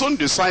to his own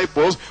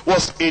disciples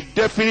was a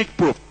definite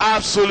proof,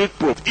 absolute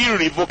proof,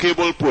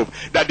 irrevocable proof,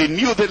 that they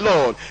knew the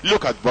Lord.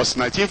 Look at verse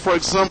 19, for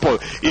example.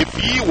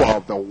 "If ye were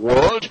of the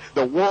world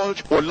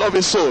would love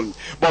his own.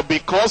 But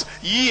because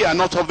ye are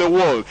not of the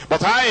world,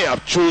 but I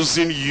have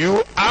chosen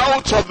you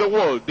out of the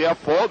world,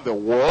 therefore the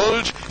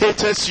world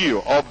hates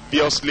you."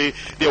 Obviously,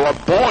 they were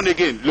born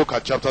again. Look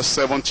at chapter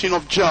 17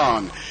 of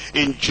John.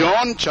 In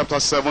John chapter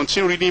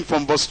 17, reading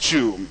from verse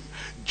 2.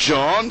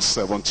 John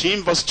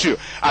 17 verse 2.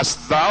 "As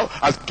thou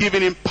hast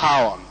given him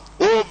power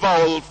over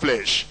all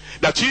flesh,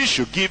 that he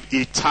should give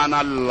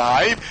eternal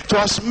life to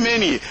as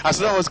many as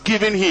thou hast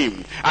given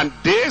him. And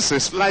this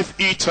is life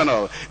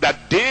eternal,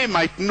 that they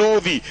might know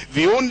thee,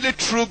 the only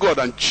true God,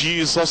 and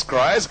Jesus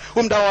Christ,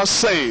 whom thou hast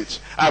sent.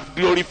 I have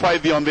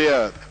glorified thee on the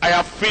earth. I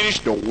have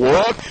finished the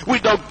work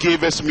which thou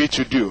gavest me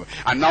to do.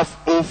 And now,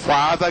 O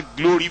Father,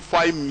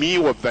 glorify me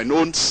with thine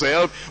own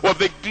self, with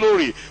the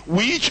glory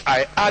which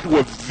I had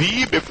with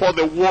thee before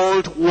the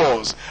world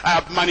was. I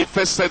have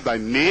manifested thy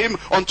name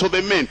unto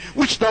the men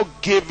which thou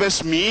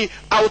gavest me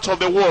out of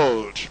the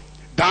world.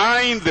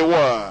 Thine they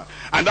were,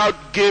 and thou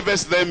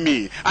gavest them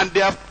me, and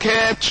they have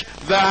kept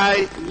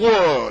thy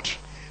word."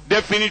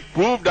 Definite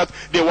proof that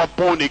they were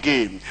born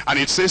again. And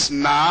it says,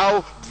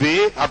 "Now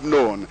they have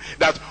known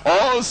that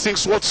all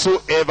things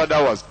whatsoever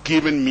thou hast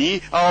given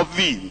me are of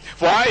thee.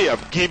 For I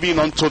have given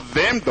unto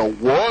them the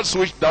words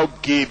which thou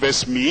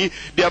gavest me.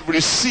 They have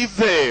received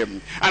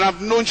them, and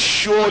have known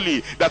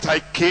surely that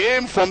I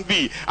came from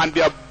thee, and they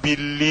have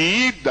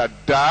believed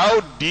that thou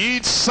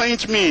didst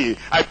send me.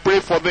 I pray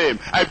for them.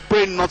 I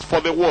pray not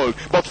for the world,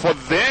 but for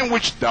them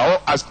which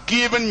thou hast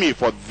given me,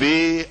 for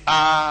they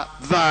are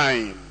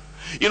thine."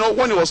 You know,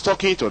 when he was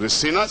talking to the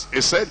sinners,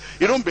 he said,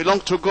 you don't belong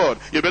to God.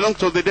 You belong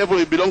to the devil.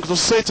 You belong to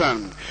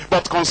Satan.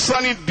 But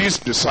concerning these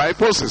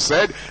disciples, he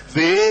said,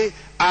 they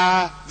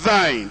are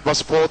thine.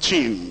 Verse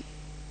 14.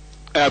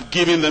 "I have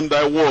given them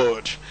thy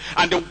word,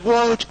 and the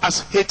world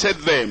has hated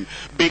them,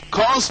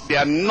 because they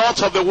are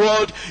not of the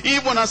world,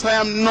 even as I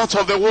am not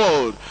of the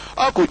world."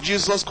 How could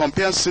Jesus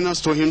compare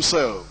sinners to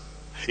himself?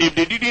 If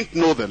they didn't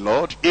know the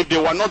Lord, if they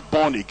were not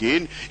born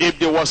again, if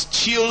they were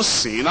still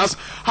sinners,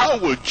 how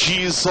will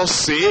Jesus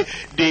say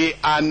they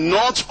are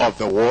not of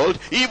the world,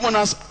 even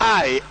as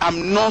I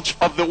am not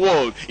of the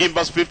world? In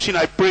verse 15,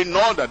 "I pray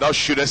not that thou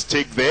shouldest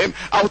take them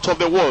out of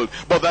the world,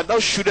 but that thou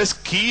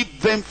shouldest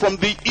keep them from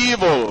the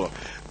evil.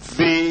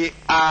 They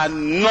are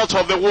not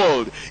of the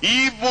world,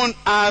 even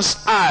as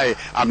I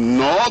am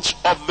not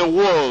of the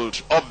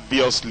world."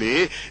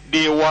 Obviously,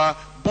 they were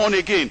born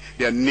again.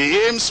 Their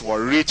names were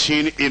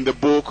written in the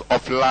book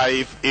of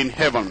life in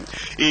heaven.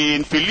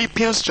 In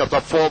Philippians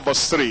chapter 4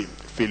 verse 3.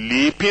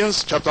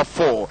 Philippians chapter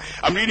 4.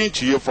 I'm reading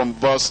to you from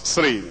verse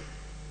 3.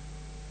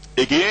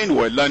 Again,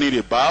 we're learning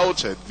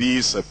about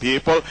these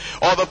people,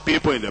 other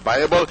people in the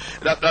Bible,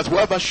 that we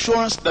have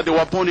assurance that they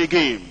were born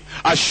again.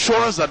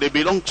 Assurance that they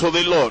belong to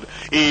the Lord.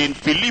 In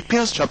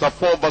Philippians chapter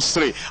 4 verse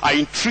 3, I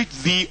entreat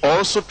thee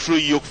also through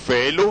yoke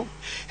fellow,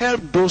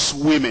 help those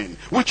women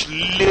which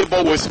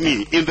labor with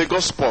me in the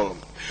gospel,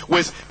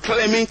 with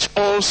Clement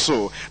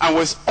also, and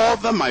with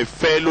other my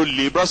fellow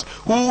laborers,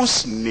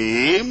 whose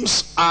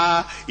names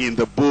are in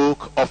the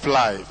book of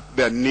life.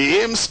 Their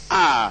names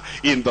are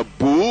in the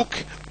book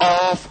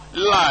of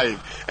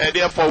life. And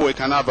therefore we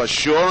can have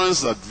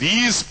assurance that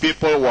these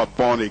people were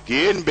born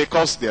again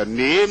because their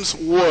names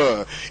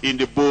were in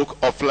the book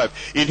of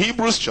life. In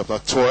Hebrews chapter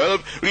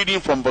 12, reading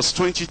from verse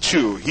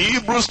 22.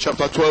 Hebrews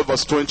chapter 12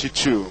 verse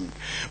 22.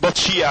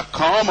 But ye are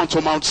come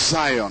unto Mount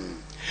Zion,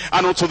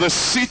 and unto the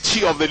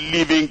city of the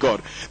living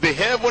God, the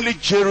heavenly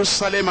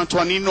Jerusalem, and to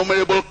an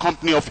innumerable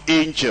company of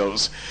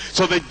angels,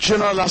 so the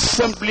general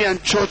assembly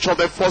and church of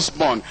the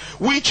firstborn,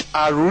 which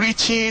are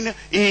written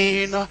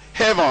in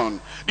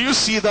heaven. Do you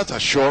see that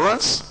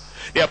assurance?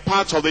 They are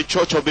part of the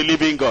church of the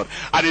living God,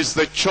 and it's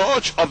the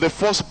church of the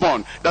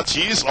firstborn, that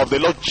is, of the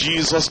Lord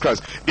Jesus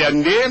Christ. Their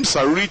names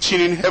are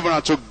written in heaven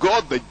unto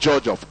God the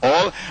judge of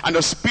all, and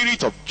the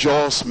spirit of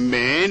just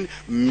men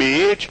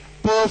made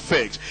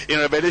perfect. In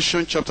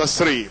Revelation chapter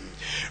 3.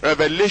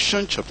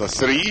 Revelation chapter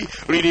 3,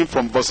 reading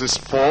from verses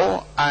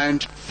 4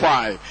 and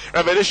 5.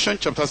 Revelation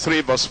chapter 3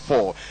 verse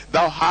 4.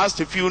 Thou hast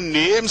a few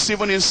names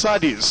even in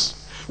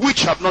Sardis,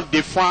 which have not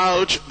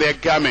defiled their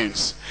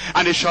garments,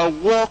 and they shall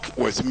walk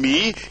with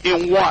me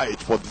in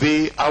white, for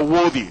they are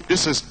worthy.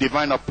 This is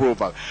divine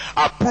approval.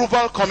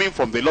 Approval coming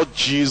from the Lord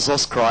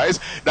Jesus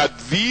Christ, that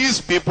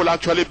these people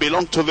actually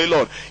belong to the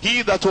Lord.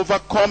 He that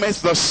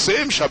overcometh, the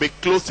same shall be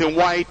clothed in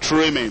white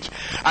raiment.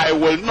 I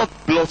will not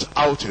blot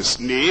out his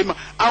name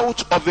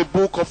out of the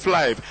book of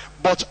life,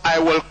 but I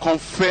will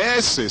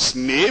confess his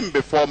name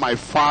before my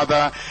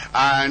Father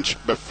and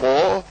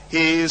before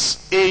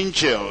his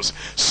angels.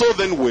 So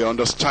then we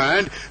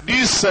understand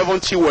these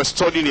 70 we're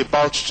studying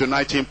about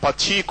tonight in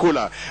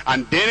particular.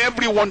 And then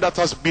everyone that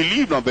has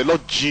believed on the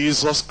Lord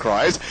Jesus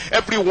Christ,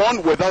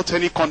 everyone without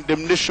any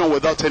condemnation,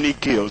 without any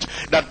guilt,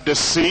 that the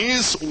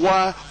sins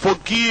were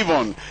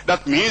forgiven.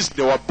 That means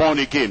they were born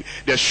again.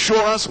 The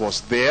assurance was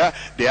there.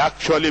 They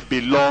actually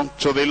belong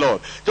to the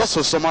Lord. Just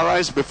to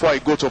summarize before I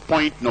go to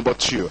point number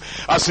 2.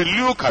 As we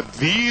look at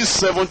these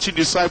 70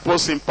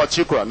 disciples in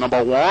particular,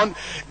 number 1,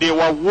 they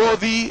were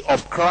worthy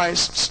of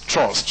Christ's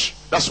trust.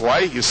 That's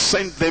why he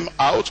sent them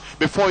out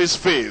before his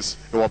face.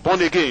 They were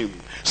born again.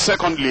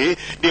 Secondly,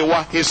 they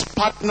were his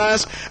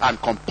partners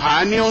and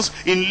companions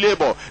in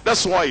labor.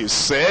 That's why he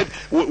said,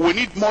 we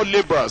need more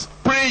laborers.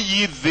 Pray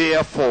ye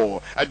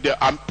therefore.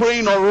 I'm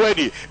praying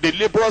already. The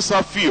laborers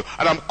are few.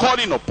 And I'm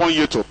calling upon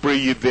you to pray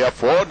ye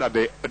therefore that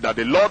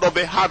the Lord of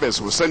the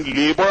harvest will send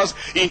laborers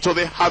into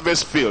the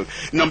harvest field.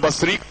 Number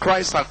 3,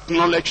 Christ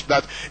acknowledged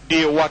that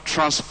they were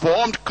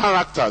transformed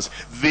characters.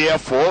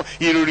 Therefore,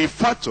 he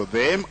referred to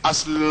them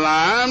as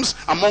lambs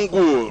among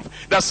wolves.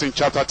 That's in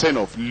chapter 10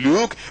 of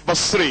Luke,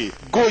 verse 3.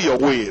 Go your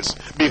ways.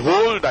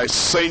 Behold, I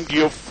send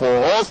you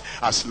forth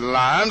as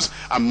lambs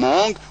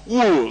among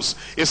wolves.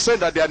 He said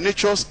that their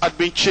natures had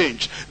been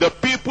changed. The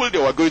people they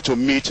were going to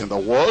meet in the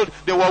world,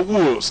 they were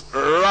wolves,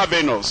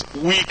 ravenous,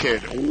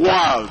 wicked,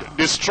 wild,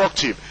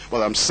 destructive.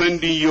 But I'm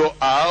sending you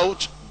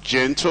out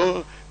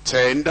gentle,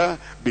 tender,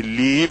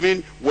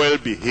 believing,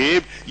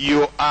 well-behaved.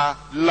 You are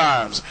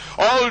lambs.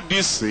 All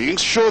these things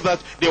show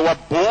that they were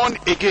born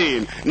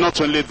again.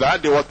 Not only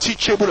that, they were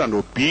teachable and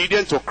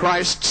obedient to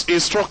Christ's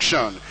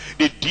instruction.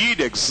 They did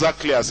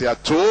exactly as he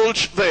had told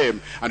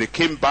them, and they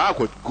came back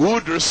with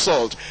good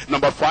result.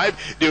 Number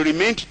 5, they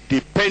remained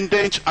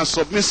dependent and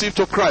submissive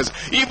to Christ,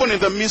 even in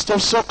the midst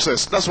of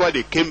success. That's why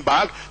they came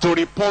back to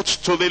report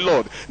to the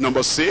Lord.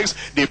 Number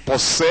 6, they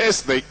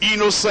possessed the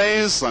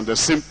innocence and the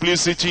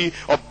simplicity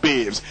of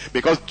babes,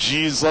 because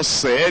Jesus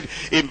said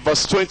in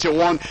verse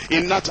 21,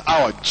 in that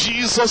hour,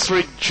 Jesus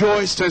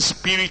rejoiced in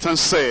spirit and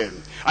said,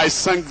 I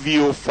thank thee,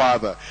 O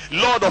Father,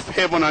 Lord of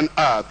heaven and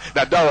earth,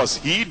 that thou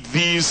hast hid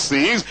these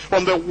things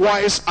from the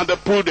wise and the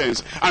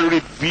prudent, and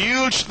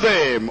revealed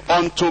them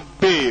unto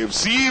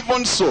babes.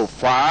 Even so,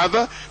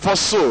 Father, for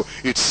so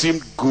it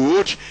seemed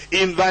good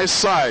in thy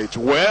sight.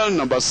 Well,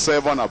 number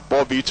 7,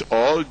 above it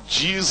all,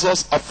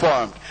 Jesus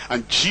affirmed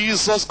and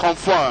Jesus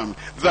confirmed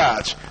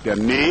that their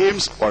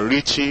names were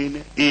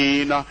written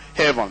in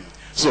heaven.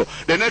 So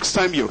the next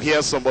time you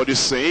hear somebody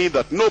saying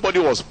that nobody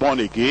was born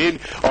again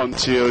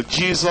until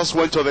Jesus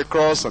went to the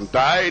cross and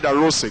died and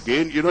rose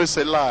again, you know it's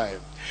a lie.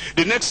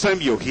 The next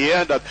time you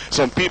hear that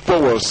some people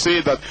will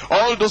say that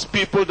all those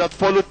people that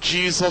followed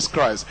Jesus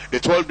Christ, the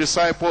 12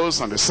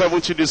 disciples and the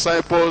 70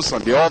 disciples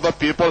and the other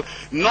people,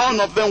 none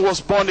of them was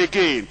born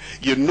again,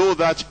 you know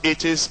that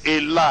it is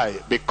a lie,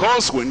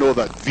 because we know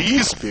that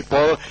these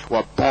people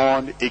were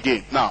born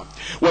again. Now,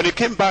 When he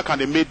came back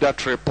and he made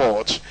that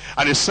report,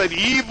 and he said,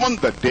 even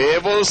the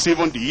devils,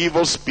 even the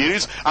evil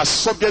spirits are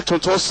subject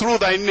unto us through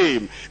thy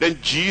name, then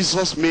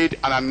Jesus made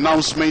an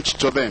announcement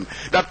to them.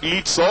 That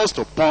leads us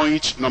to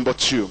point number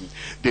 2.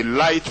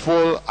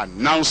 Delightful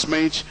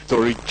announcement to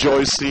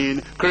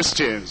rejoicing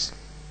Christians.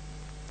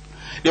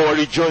 They were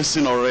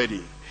rejoicing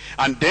already.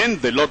 And then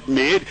the Lord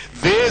made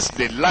this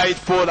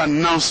delightful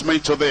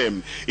announcement to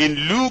them. In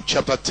Luke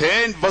chapter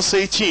 10 verse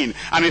 18,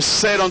 and he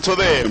said unto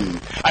them,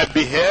 I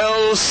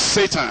beheld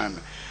Satan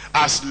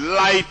as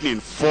lightning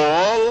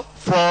fall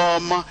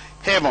from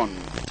heaven.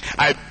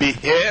 I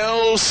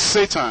beheld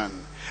Satan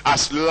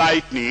as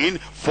lightning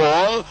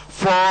fall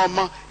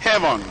from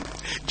heaven.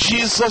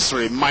 Jesus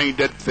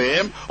reminded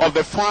them of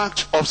the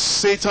fact of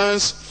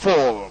Satan's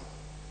fall,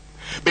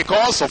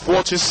 because of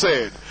what he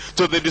said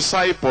to the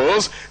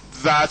disciples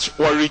that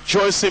were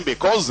rejoicing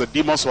because the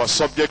demons were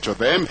subject to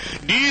them.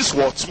 This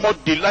was more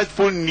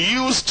delightful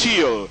news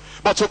still.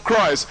 But to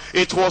Christ,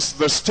 it was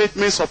the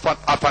statements of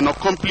an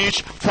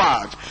accomplished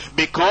fact,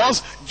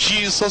 because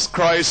Jesus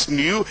Christ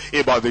knew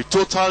about the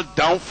total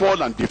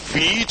downfall and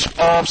defeat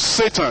of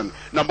Satan.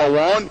 Number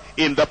 1,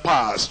 in the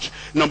past.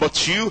 Number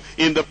 2,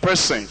 in the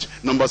present.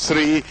 Number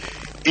 3,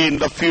 in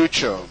the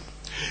future.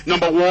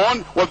 Number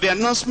 1 was the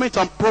announcement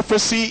and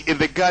prophecy in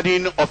the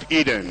Garden of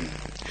Eden.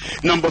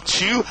 Number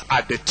 2,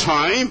 at the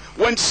time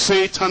when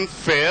Satan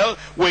fell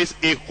with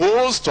a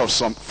host of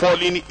some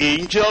fallen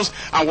angels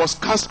and was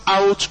cast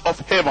out of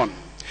heaven.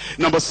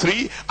 Number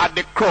 3, at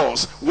the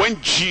cross,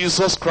 when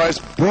Jesus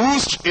Christ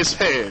bruised his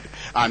head,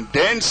 and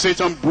then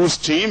Satan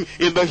bruised him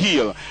in the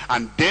heel.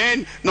 And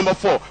then, number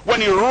 4,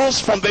 when he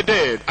rose from the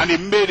dead, and he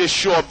made a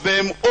show of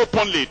them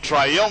openly,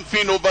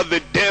 triumphing over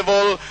the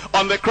devil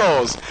on the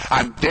cross.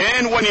 And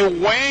then when he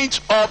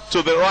went up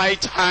to the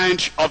right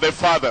hand of the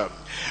Father.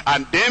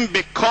 And then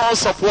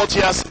because of what he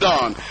has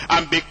done,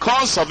 and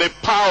because of the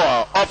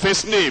power of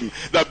his name,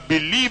 the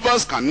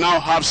believers can now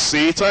have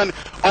Satan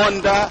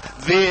under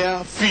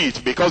their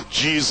feet, because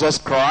Jesus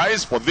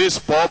Christ, for this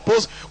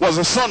purpose, was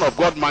the Son of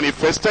God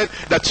manifested,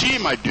 that he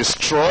might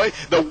destroy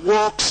the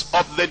works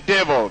of the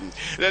devil.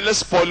 Then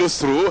let's follow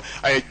through.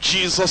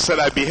 Jesus said,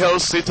 I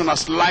beheld Satan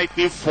as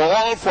lightning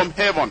fall from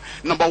heaven.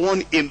 Number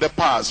 1, in the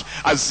past,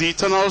 as the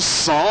eternal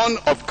Son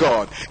of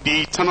God,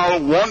 the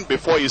eternal one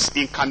before his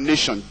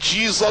incarnation.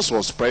 Jesus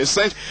was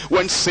present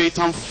when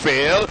Satan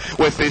fell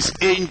with his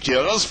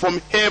angels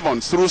from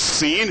heaven through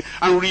sin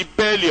and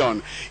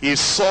rebellion. He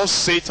saw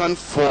Satan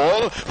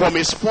fall from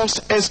his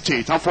first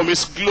estate and from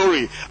his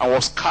glory, and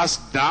was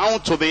cast down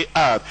to the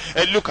earth.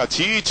 And look at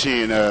it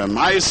in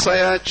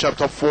Isaiah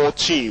chapter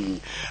 14.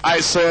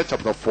 Isaiah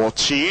chapter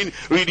 14,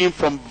 reading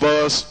from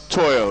verse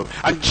 12.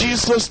 And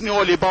Jesus knew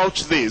all about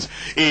this.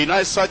 In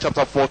Isaiah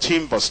chapter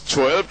 14 verse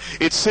 12,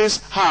 it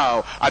says,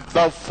 how art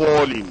thou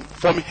fallen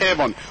from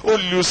heaven, O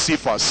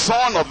Lucifer,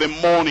 son of the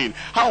morning?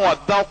 How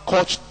art thou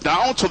cut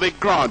down to the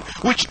ground,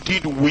 which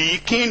did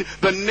weaken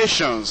the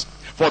nations?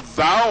 For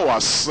thou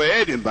hast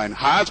said in thine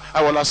heart,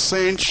 I will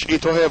ascend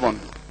into heaven.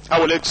 I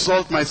will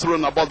exalt my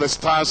throne above the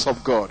stars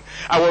of God.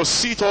 I will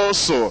sit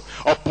also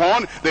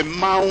upon the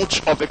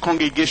mount of the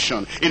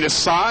congregation in the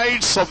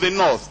sides of the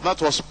north.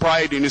 That was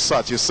pride in his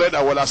heart. He said,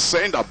 I will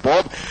ascend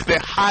above the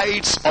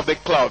heights of the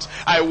clouds.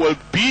 I will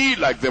be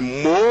like the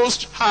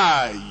Most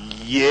High,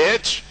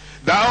 yet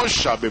thou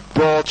shalt be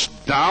brought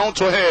down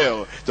to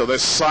hell, to the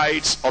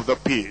sides of the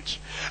pit.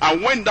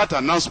 And when that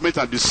announcement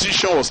and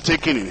decision was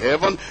taken in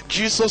heaven,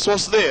 Jesus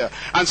was there.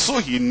 And so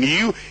he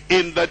knew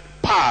in the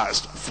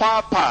past,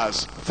 far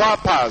past,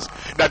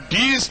 that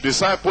these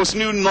disciples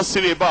knew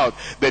nothing about.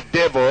 The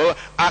devil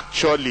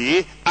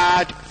actually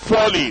had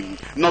fallen.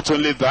 Not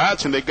only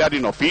that, in the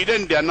Garden of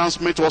Eden, the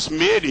announcement was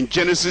made in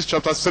Genesis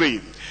chapter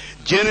 3.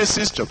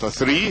 Genesis chapter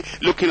 3,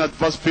 looking at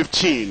verse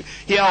 15.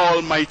 Here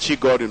Almighty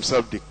God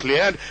himself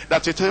declared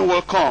that a time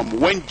will come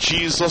when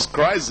Jesus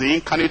Christ, the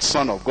incarnate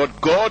Son of God,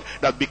 God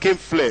that became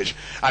flesh,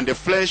 and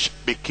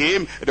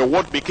the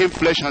Word became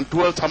flesh and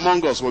dwelt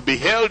among us. We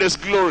beheld his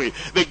glory,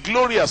 the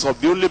glory as of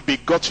the only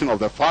begotten of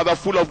the Father,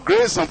 full of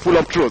grace and full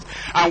of truth.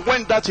 And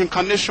when that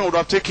incarnation would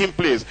have taken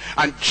place,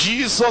 and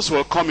Jesus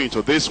will come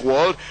into this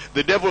world,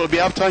 the devil will be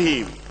after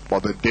him.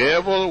 But the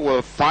devil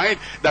will find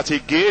that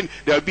again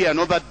there will be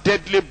another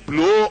deadly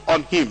blow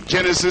on him.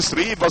 Genesis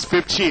 3 verse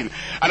 15.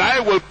 And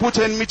I will put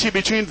enmity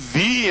between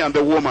thee and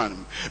the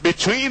woman,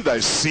 between thy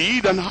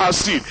seed and her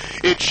seed.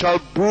 It shall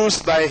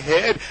bruise thy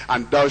head,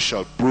 and thou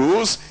shalt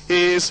bruise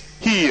his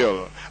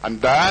heel.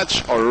 And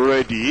that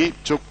already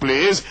took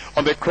place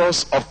on the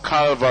cross of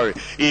Calvary.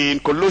 In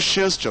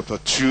Colossians chapter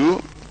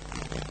 2,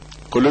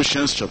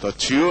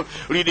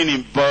 reading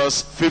in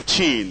verse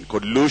 15.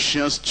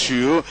 Colossians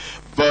 2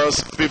 verse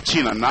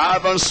 15. And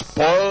having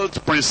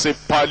spoiled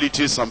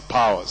principalities and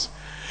powers,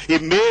 he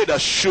made a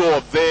show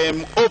of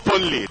them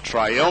openly,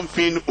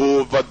 triumphing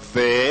over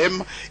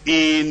them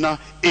in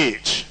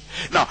it.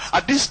 Now,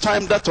 at this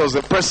time, that was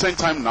the present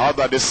time now,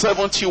 that the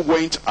 70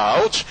 went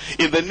out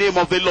in the name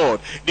of the Lord.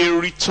 They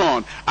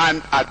returned.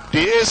 And at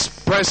this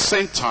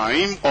present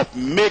time of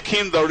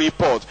making the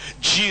report,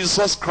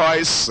 Jesus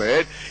Christ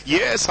said,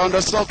 yes, I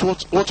understand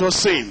what you're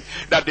saying,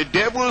 that the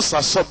devils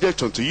are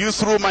subject unto you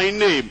through my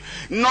name.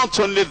 Not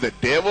only the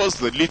devils,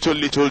 the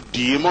little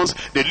demons,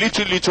 the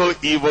little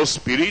evil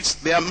spirits,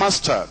 their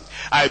master.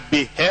 I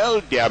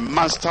beheld their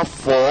master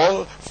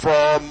fall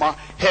from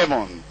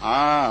heaven.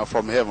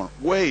 From heaven.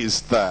 Where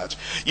is that?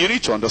 You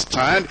need to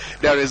understand,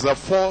 there is a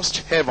first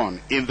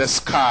heaven in the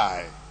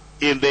sky,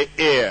 in the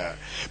air.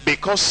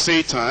 Because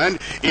Satan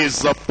is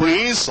the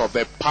prince of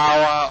the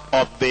power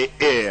of the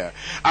air.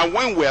 And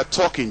when we are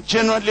talking,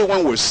 generally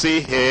when we say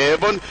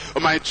heaven,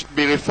 we might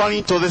be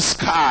referring to the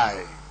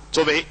sky,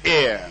 to the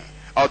air,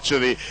 or to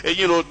the,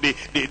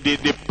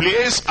 the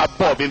place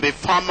above, in the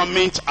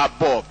firmament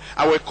above.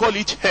 I will call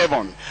it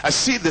heaven. I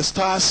see the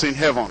stars in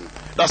heaven.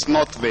 That's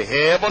not the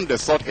heaven, the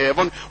third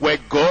heaven, where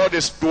God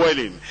is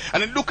dwelling.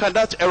 And then look at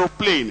that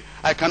aeroplane.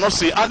 I cannot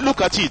see. And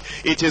look at it.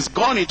 It is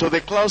gone into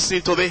the clouds,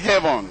 into the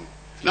heaven.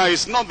 Now,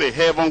 it's not the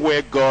heaven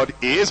where God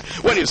is.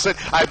 When he said,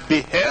 I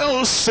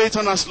beheld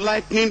Satan as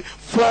lightning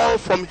fall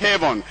from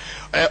heaven.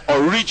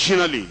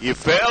 Originally, he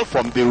fell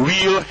from the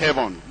real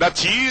heaven.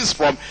 That is,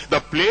 from the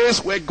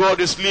place where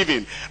God is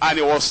living. And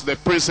it was the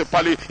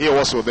principality, he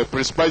was with the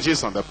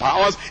principalities and the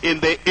powers in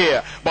the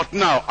air. But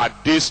now,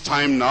 at this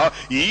time now,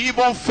 he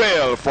even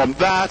fell from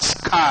that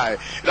sky.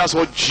 That's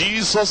what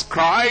Jesus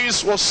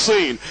Christ was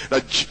saying,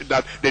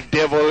 that the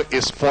devil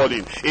is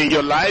falling. In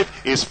your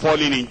life, is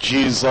falling in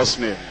Jesus'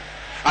 name.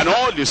 And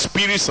all the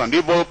spirits and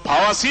evil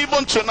powers,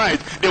 even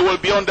tonight, they will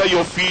be under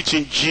your feet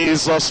in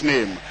Jesus'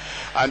 name.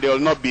 And they will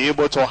not be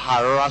able to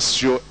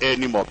harass you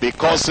anymore.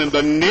 Because in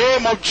the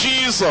name of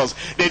Jesus,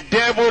 the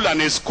devil and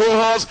his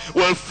cohorts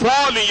will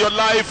fall in your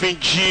life in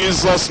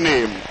Jesus'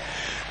 name.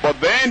 But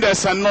then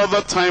there's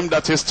another time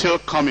that is still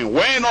coming,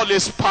 when all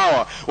his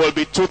power will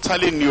be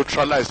totally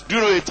neutralized. Do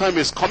you know the time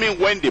is coming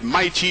when the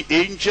mighty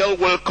angel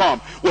will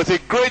come with a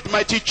great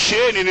mighty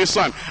chain in his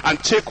hand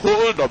and take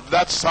hold of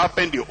that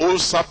serpent, the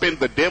old serpent,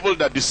 the devil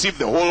that deceived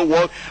the whole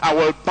world, and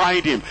will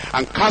bind him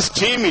and cast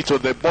him into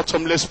the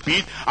bottomless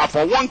pit. And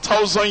for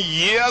 1,000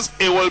 years,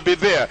 he will be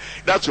there.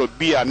 That will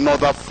be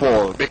another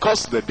fall.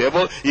 Because the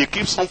devil, he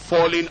keeps on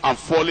falling and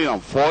falling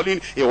and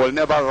falling. He will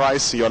never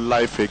rise in your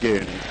life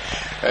again.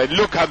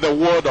 Look at the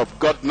word of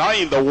God. Now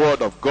in the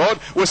word of God,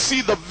 we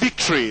see the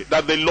victory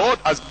that the Lord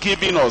has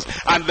given us.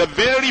 And the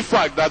very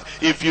fact that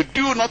if you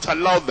do not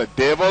allow the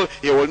devil,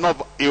 he will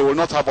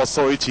not have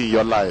authority in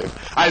your life.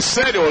 I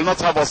said he will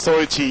not have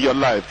authority in your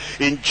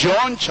life. In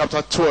John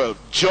chapter 12,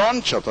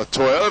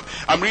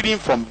 I'm reading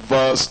from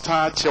verse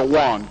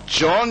 31.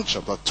 John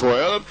chapter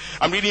 12,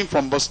 I'm reading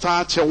from verse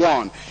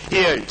 31.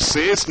 Here it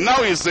says,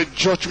 now is the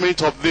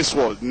judgment of this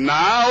world.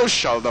 Now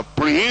shall the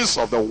prince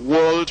of the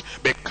world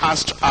be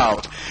cast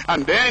out.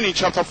 And then in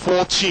chapter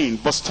 14,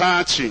 verse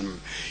 13,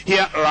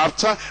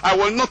 hereafter I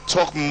will not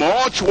talk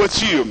much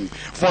with you,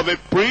 for the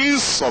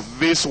prince of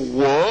this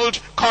world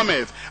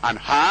cometh, and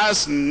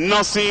has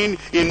nothing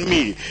in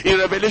me. In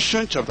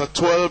Revelation chapter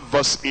 12,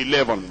 verse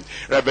 11.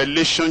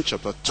 Revelation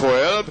chapter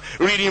 12,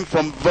 reading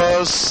from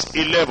verse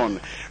 11.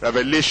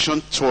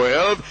 Revelation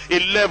 12,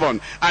 11.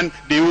 And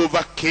they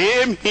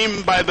overcame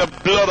him by the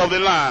blood of the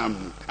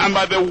Lamb, and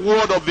by the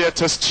word of their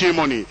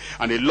testimony,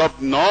 and they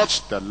loved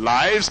not their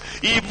lives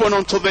even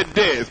unto the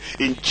death.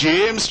 In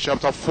James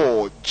chapter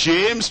 4,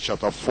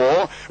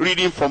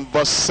 reading from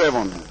verse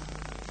 7.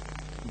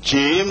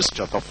 James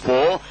chapter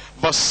 4,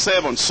 verse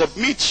 7.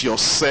 Submit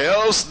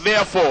yourselves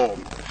therefore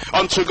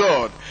unto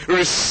God.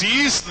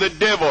 Resist the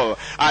devil,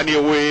 and he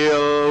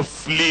will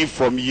flee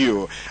from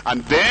you.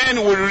 And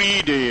then we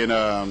read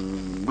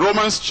in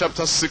Romans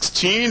chapter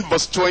 16,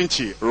 verse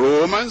 20.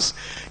 Romans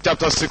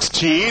chapter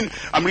 16,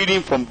 I'm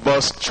reading from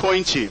verse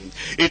 20.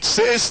 It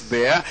says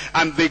there,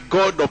 and the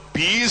God of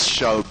peace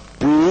shall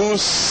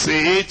bruise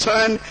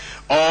Satan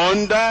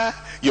under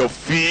your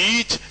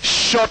feet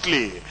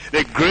shortly.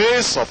 The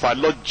grace of our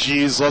Lord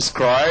Jesus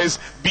Christ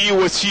be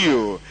with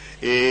you.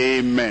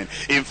 Amen.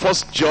 In 1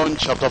 John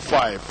chapter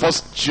 5, 1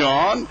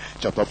 John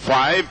chapter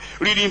 5,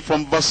 reading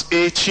from verse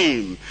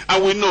 18.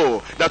 And we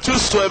know that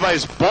whosoever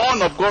is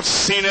born of God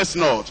sinneth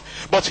not,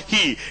 but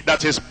he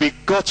that is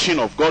begotten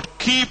of God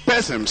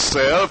keepeth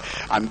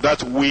himself, and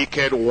that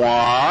wicked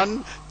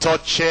one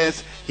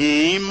toucheth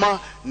him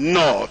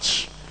not.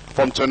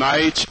 From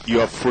tonight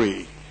you are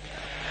free.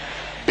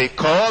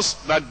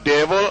 Because that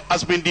devil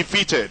has been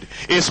defeated.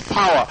 His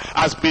power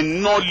has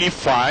been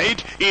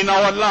nullified in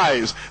our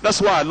lives.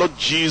 That's why our Lord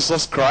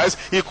Jesus Christ,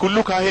 he could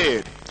look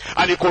ahead.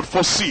 And he could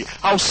foresee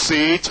how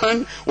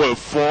Satan will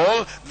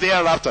fall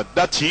thereafter.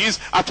 That is,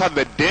 after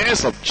the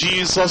death of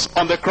Jesus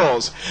on the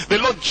cross. The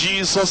Lord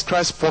Jesus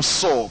Christ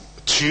foresaw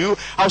 2,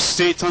 how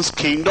Satan's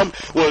kingdom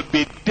will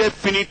be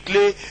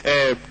definitely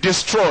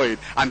destroyed,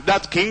 and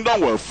that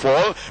kingdom will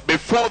fall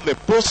before the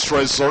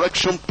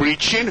post-resurrection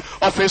preaching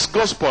of his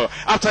gospel,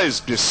 after his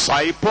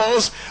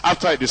disciples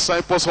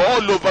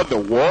all over the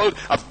world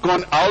have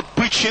gone out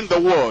preaching the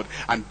word.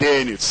 And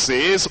then it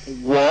says,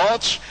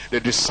 what the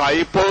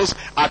disciples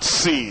had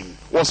seen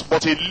was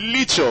but a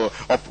little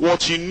of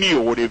what he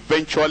knew would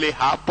eventually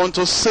happen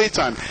to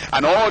Satan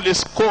and all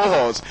his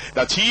cohorts,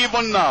 that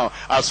even now,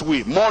 as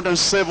we, more than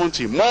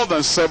 70, more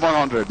than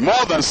 700,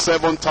 more than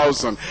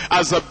 7,000,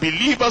 as the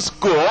believers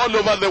go all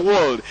over the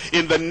world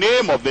in the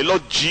name of the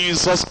Lord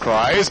Jesus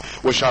Christ,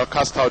 we shall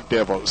cast out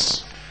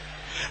devils,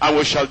 and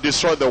we shall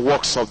destroy the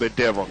works of the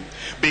devil.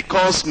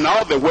 Because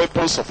now the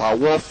weapons of our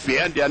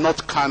warfare, they are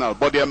not carnal,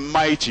 but they are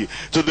mighty,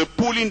 to the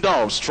pulling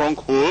down of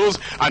strongholds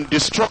and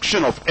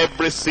destruction of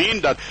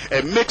everything that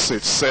makes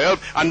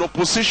itself an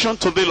opposition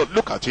to the Lord.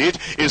 Look at it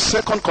in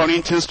 2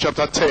 Corinthians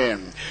chapter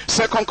 10.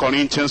 2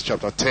 Corinthians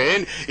chapter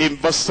 10 in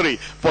verse 3.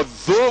 For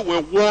though we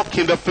walk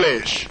in the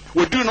flesh,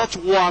 we do not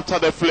war after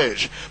the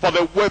flesh, for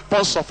the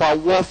weapons of our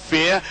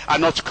warfare are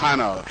not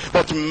carnal,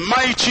 but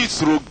mighty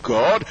through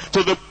God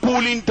to the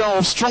pulling down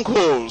of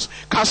strongholds,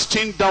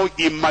 casting down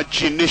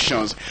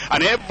imaginations,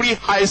 and every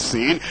high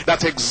thing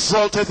that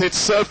exalteth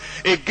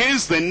itself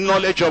against the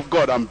knowledge of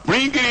God, and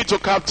bringing into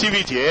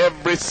captivity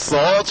every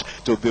thought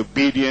to the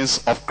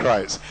obedience of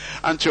Christ.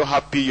 Aren't you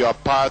happy you are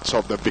part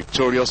of the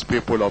victorious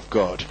people of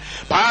God?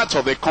 Part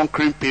of the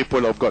conquering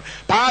people of God?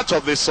 Part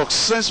of the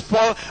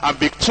successful and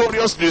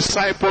victorious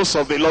disciples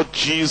of the Lord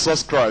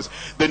Jesus Christ?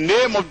 The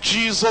name of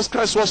Jesus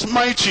Christ was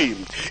mighty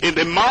in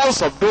the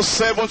mouths of those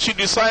 70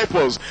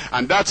 disciples,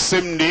 and that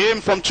same name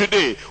from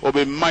today will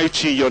be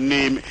mighty in your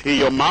name, in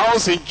your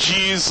mouths, in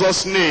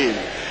Jesus' name.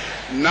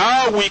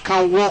 Now we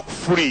can walk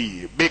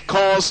free,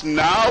 because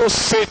now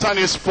Satan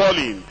is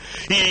falling.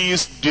 He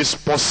is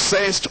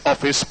dispossessed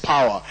of his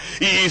power.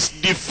 He is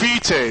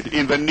defeated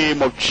in the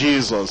name of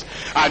Jesus,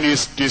 and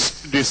is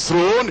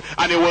dethroned,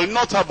 and he will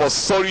not have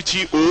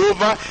authority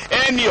over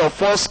any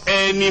of us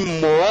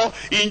anymore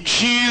in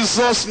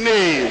Jesus'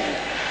 name.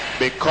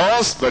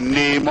 Because the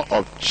name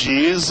of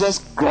Jesus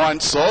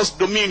grants us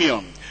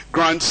dominion,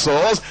 grants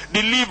us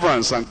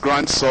deliverance, and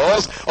grants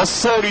us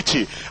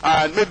authority.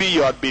 And maybe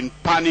you have been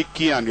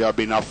panicky, and you have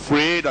been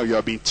afraid, or you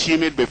have been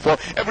timid before.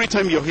 Every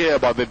time you hear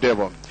about the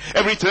devil,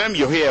 every time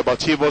you hear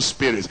about evil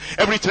spirits,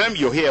 every time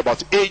you hear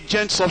about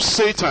agents of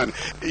Satan,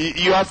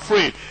 you are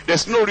afraid.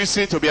 There's no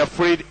reason to be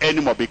afraid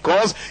anymore,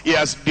 because he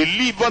has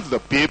delivered the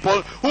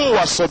people who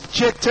were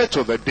subjected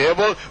to the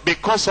devil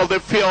because of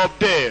the fear of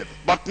death.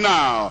 But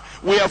now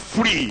we are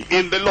free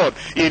in the Lord.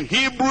 In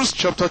Hebrews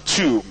chapter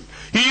 2,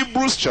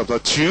 Hebrews chapter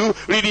 2,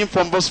 reading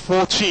from verse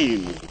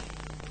 14.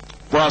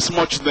 For as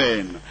much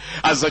then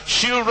as the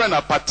children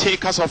are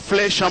partakers of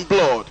flesh and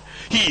blood,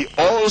 he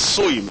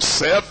also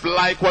himself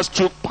likewise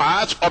took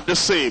part of the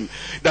same,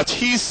 that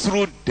he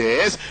through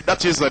death,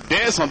 that is the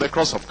death on the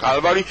cross of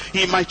Calvary,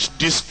 he might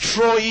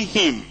destroy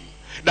him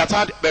that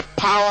had the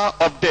power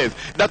of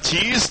death, that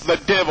is the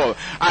devil,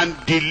 and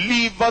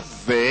deliver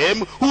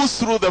them who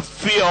through the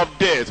fear of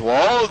death were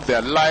all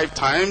their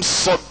lifetime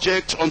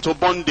subject unto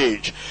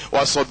bondage,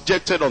 were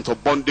subjected unto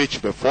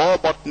bondage before,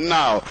 but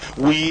now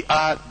we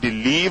are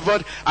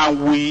delivered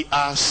and we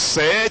are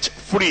set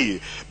free,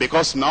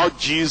 because now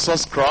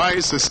Jesus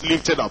Christ is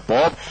lifted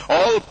above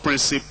all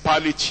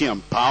principality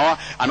and power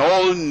and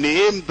all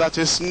name that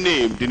is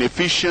named. In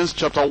Ephesians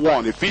chapter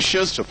 1,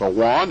 Ephesians chapter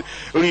 1,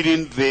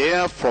 reading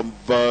there from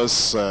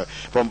verse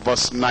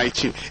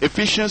 19.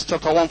 Ephesians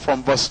chapter 1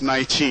 from verse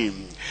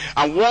 19.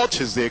 And what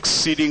is the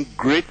exceeding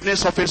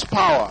greatness of his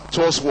power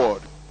to us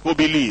what? Who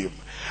believe?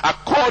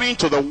 According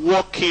to the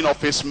working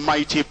of his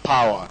mighty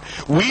power,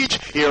 which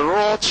he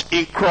wrought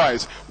in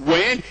Christ,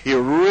 when he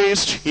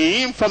raised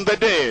him from the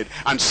dead,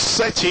 and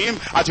set him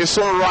at his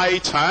own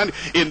right hand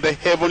in the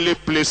heavenly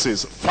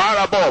places,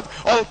 far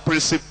above all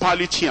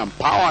principality and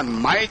power and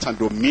might and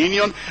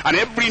dominion, and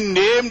every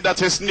name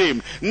that is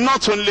named,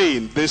 not only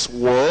in this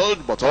world,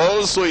 but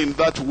also in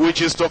that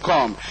which is to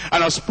come,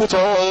 and has put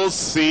all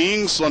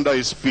things under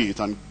his feet,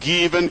 and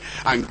gave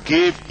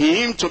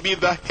him to be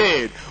the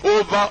head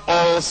over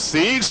all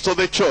things to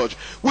the church,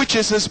 which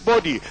is his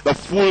body, the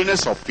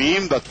fullness of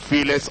him that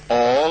filleth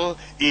all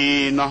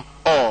in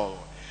all.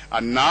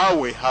 And now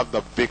we have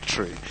the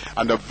victory.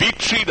 And the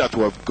victory that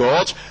we've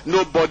got,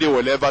 nobody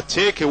will ever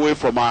take away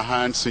from our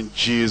hands in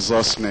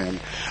Jesus' name.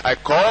 I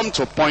come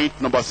to point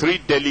number 3,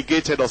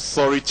 delegated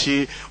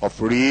authority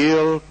of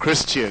real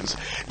Christians.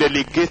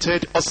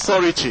 Delegated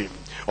authority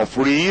of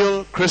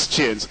real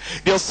Christians.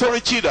 The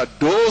authority that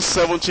those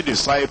 70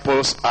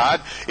 disciples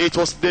had, it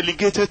was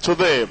delegated to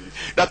them.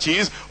 That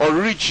is,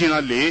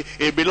 originally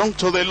it belonged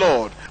to the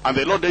Lord, and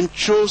the Lord then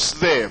chose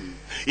them.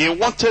 He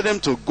wanted them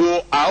to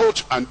go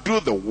out and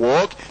do the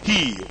work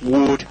he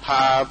would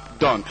have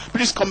done.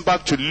 Please come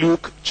back to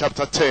Luke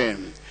chapter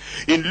 10.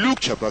 In Luke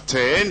chapter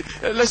 10,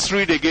 let's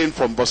read again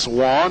from verse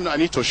 1. I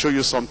need to show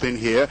you something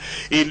here.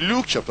 In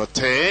Luke chapter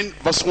 10,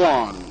 verse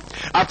 1.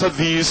 After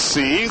these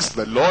things,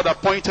 the Lord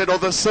appointed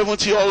other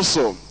 70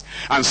 also,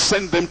 and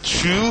sent them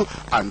 2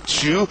 and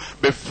 2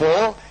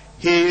 before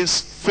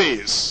his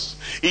face,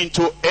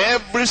 into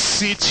every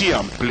city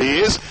and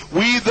place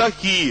whither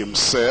he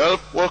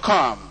himself will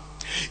come.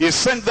 He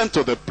sent them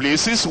to the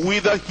places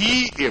whither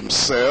he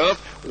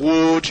himself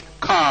would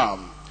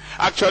come.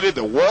 Actually,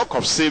 the work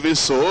of saving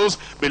souls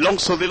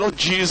belongs to the Lord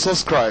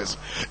Jesus Christ.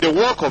 The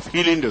work of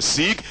healing the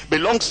sick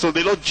belongs to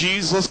the Lord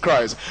Jesus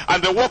Christ.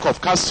 And the work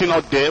of casting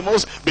out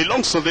demons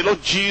belongs to the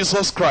Lord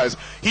Jesus Christ.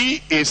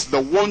 He is the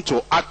one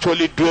to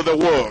actually do the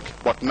work.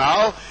 But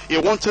now, he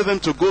wanted them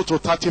to go to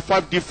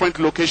 35 different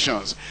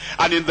locations.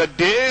 And in the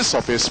days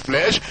of his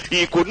flesh,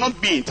 he could not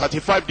be in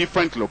 35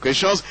 different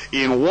locations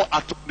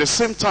at the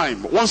same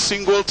time, one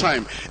single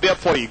time.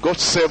 Therefore, he got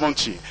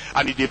 70.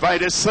 And he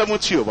divided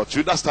 70 over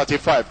 2, that's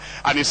 35.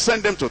 And he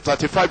sent them to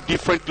 35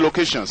 different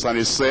locations. And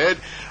he said,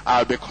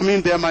 I'll be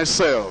coming there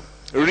myself.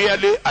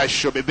 Really, I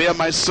shall be there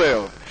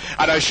myself.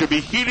 And I shall be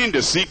healing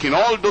the sick in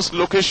all those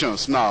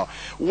locations. Now,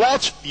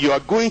 what you are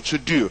going to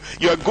do,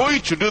 you are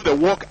going to do the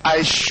work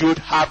I should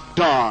have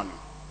done.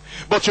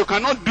 But you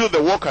cannot do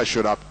the work I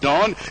should have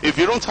done if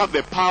you don't have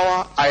the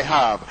power I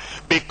have.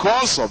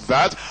 Because of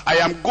that, I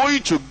am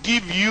going to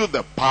give you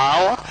the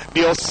power,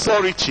 the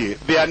authority,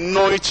 the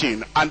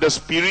anointing, and the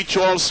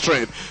spiritual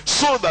strength,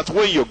 so that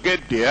when you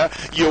get there,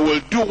 you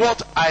will do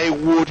what I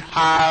would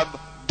have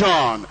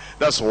done.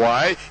 That's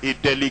why he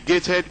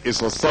delegated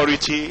his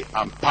authority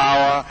and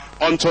power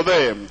unto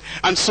them.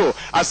 And so,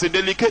 as he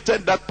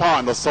delegated that power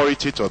and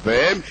authority to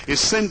them, he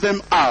sent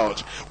them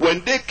out.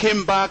 When they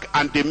came back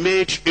and they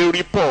made a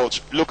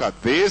report, look at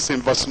this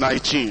in verse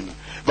 19.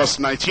 Verse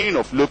 19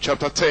 of Luke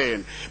chapter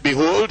 10.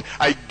 Behold,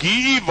 I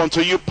give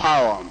unto you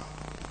power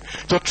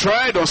to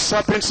tread on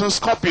serpents and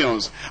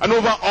scorpions, and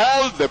over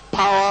all the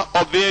power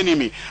of the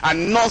enemy,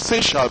 and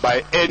nothing shall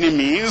by any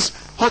means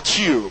hurt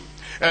you.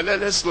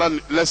 Let's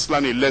learn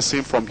a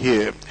lesson from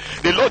here.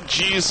 The Lord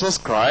Jesus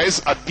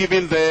Christ had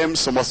given them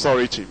some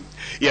authority.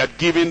 He had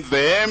given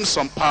them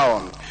some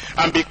power.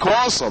 And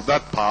because of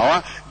that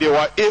power, they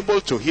were able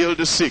to heal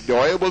the sick. They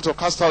were able to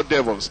cast out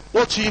devils.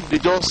 What if they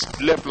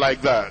just left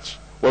like that?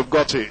 We've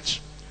got it.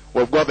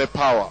 We've got the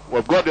power.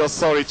 We've got the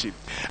authority.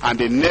 And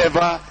they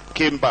never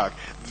came back.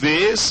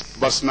 This,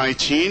 verse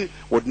 19,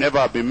 would never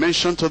have been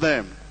mentioned to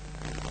them.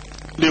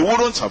 They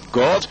wouldn't have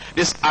got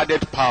this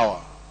added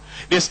power,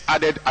 this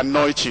added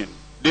anointing,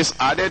 this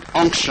added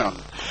unction.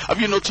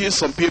 Have you noticed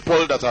some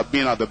people that have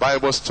been at the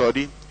Bible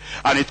study,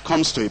 and it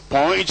comes to a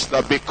point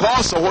that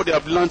because of what they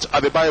have learned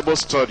at the Bible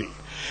study,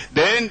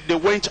 then they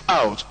went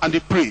out and they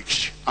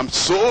preached, and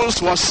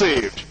souls were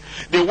saved.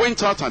 They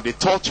went out and they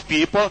taught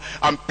people,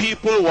 and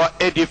people were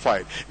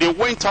edified. They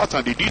went out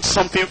and they did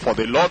something for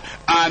the Lord,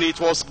 and it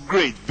was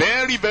great,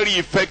 very, very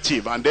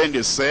effective. And then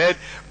they said,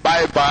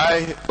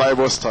 bye-bye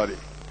Bible study.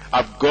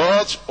 I've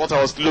got what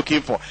I was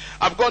looking for.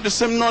 I've got the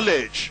same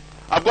knowledge.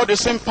 I've got the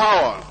same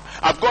power.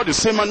 I've got the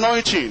same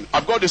anointing.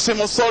 I've got the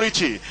same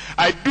authority.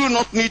 I do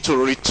not need to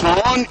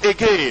return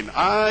again.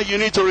 You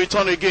need to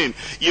return again.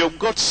 You've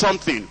got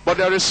something, but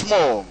there is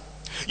more.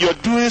 You're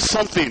doing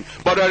something,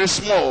 but there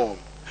is more.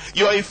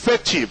 You are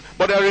effective,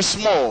 but there is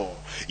more.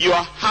 You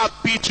are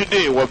happy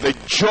today with the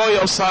joy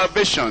of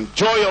salvation,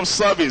 joy of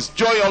service,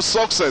 joy of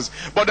success,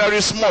 but there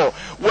is more.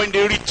 When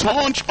they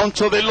returned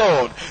unto the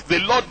Lord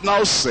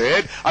now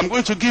said, I'm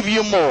going to give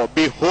you more.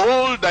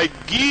 Behold, I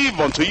give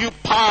unto you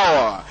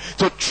power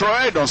to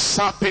tread on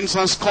serpents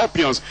and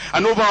scorpions,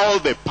 and over all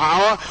the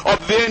power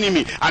of the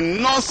enemy,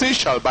 and nothing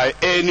shall by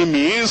any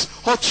means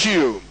hurt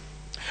you.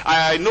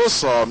 I know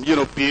some,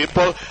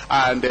 people,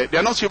 and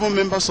they're not even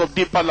members of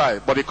Deeper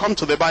Life, but they come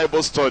to the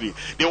Bible study.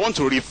 They want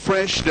to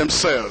refresh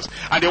themselves,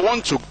 and they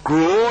want to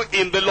grow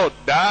in the Lord.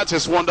 That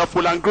is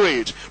wonderful and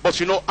great.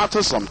 But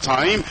after some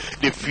time,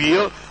 they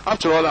feel,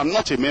 after all, I'm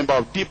not a member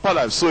of Deeper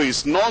Life, so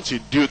it's not a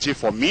duty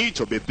for me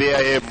to be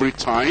there every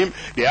time.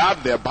 They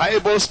have their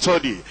Bible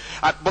study.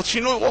 But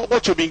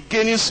what you've been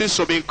gaining since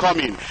you've been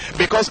coming?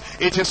 Because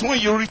it is when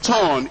you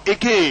return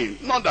again,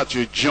 not that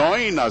you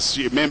join as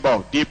a member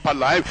of Deeper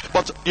Life,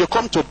 but you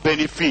come to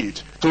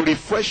benefit, to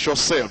refresh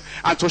yourself,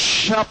 and to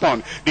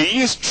sharpen the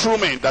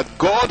instrument that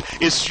God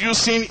is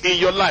using in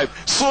your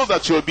life, so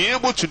that you'll be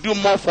able to do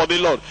more for the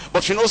Lord.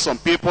 But some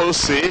people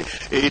say,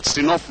 it's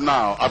enough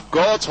now. I've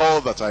got all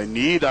that I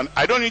need, and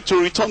I don't need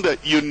to return there.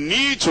 You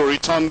need to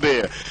return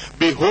there.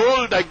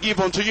 Behold, I give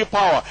unto you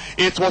power.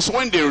 It was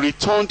when they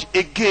returned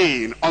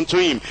again unto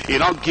him, he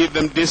now gave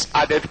them this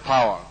added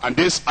power, and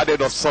this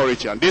added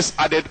authority, and this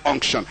added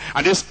unction,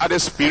 and this added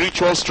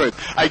spiritual strength.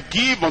 I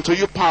give unto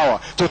you power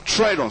to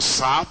tread on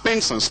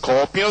serpents and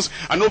scorpions,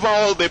 and over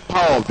all the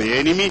power of the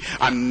enemy,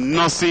 and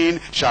nothing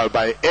shall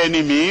by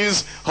any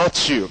means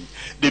hurt you.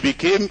 they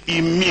became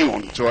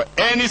immune to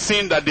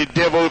anything that the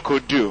devil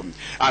could do.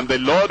 And the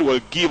Lord will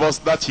give us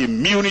that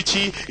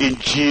immunity in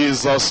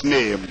Jesus'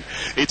 name.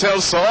 It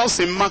tells us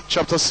in Mark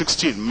chapter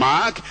 16.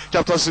 Mark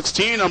chapter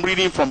 16, I'm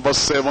reading from verse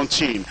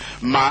 17.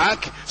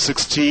 Mark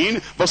 16,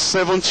 verse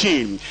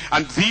 17.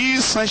 And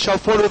these signs shall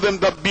follow them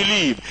that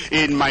believe.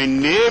 In my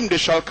name they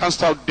shall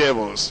cast out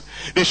devils.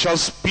 They shall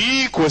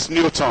speak with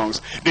new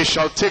tongues. They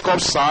shall take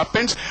up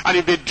serpents. And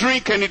if they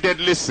drink any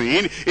deadly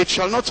thing, it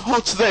shall not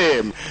hurt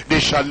them. They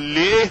shall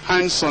lay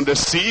hands on the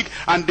sick,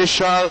 and they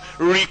shall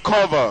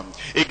recover.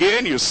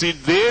 Again, you see,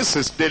 this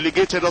is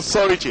delegated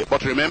authority.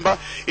 But remember,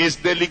 it's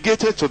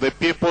delegated to the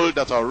people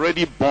that are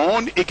already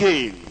born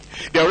again.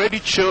 They're already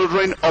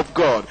children of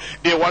God.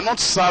 They were not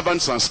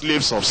servants and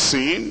slaves of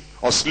sin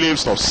or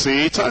slaves of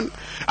Satan,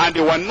 and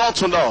they were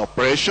not under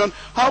oppression.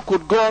 How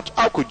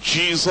could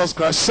Jesus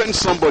Christ send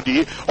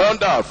somebody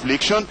under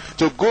affliction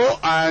to go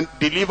and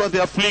deliver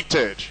the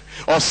afflicted?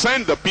 Or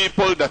send the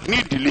people that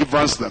need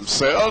deliverance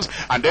themselves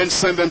and then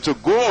send them to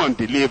go and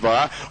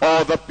deliver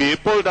other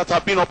people that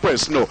have been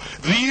oppressed? No,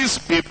 these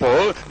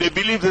people, they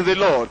believed in the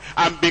Lord,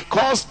 and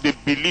because they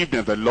believed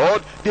in the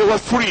Lord, they were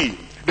free.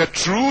 The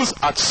truth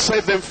had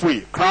set them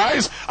free.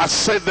 Christ had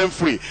set them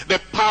free. The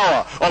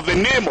power of the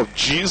name of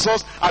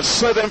Jesus had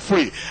set them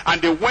free.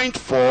 And they went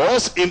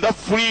forth in the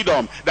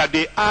freedom that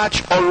they had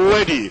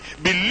already.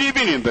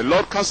 Believing in the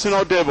Lord, casting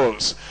out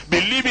devils.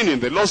 Believing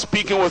in the Lord,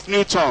 speaking with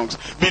new tongues.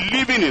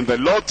 Believing in the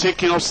Lord,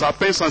 taking up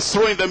serpents and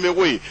throwing them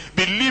away.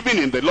 Believing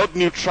in the Lord,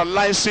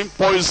 neutralizing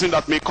poison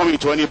that may come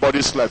into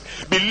anybody's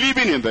life.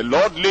 Believing in the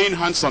Lord, laying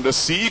hands on the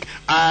sick,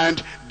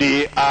 and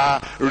they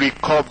are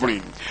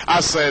recovering.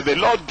 As the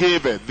Lord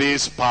gave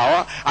this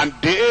power and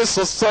this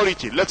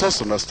authority, let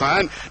us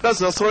understand that's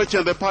the authority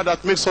and the power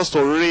that makes us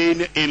to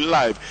reign in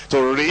life,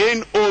 to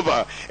reign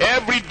over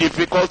every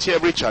difficulty,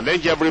 every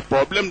challenge, every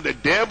problem the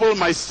devil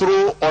might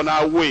throw on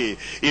our way.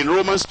 In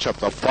Romans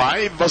chapter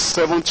 5 verse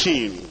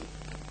 17.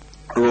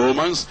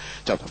 Romans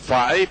chapter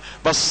 5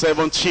 verse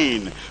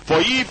 17. For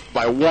if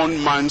by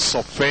one man's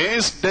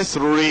offense death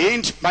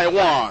reigned by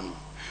one,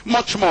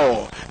 much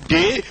more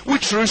they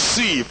which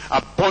receive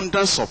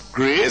abundance of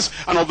grace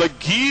and of the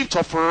gift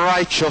of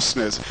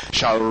righteousness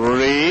shall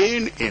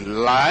reign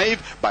in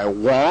life by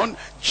one,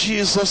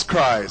 Jesus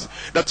Christ.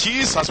 That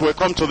is, as we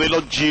come to the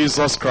Lord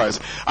Jesus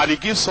Christ, and he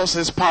gives us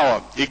his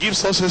power, he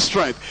gives us his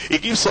strength, he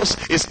gives us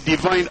his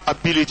divine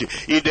ability.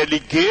 He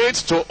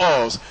delegates to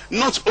us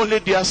not only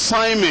the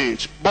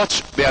assignment but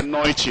the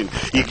anointing.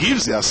 He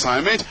gives the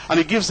assignment and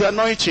he gives the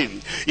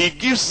anointing. He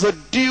gives the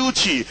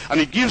duty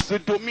and he gives the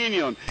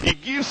dominion. He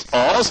gives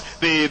us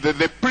the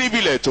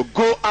privilege to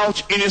go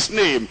out in his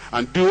name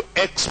and do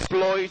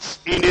exploits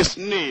in his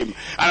name.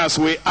 And as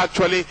we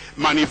actually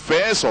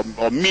manifest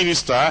or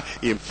minister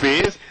in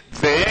faith,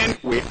 then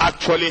we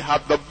actually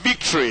have the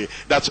victory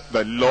that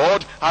the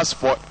Lord has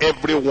for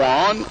every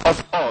one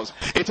of us.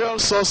 It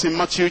tells us in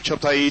Matthew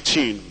chapter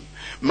 18.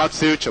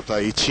 Matthew chapter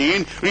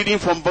 18, reading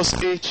from verse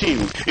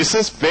 18. It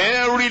says,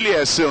 Verily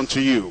I say unto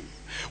you,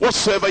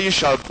 whatsoever you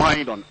shall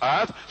bind on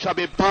earth shall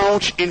be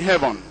bound in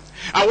heaven,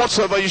 and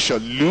whatsoever you shall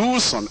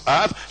loose on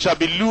earth shall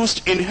be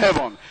loosed in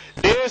heaven.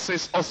 This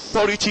is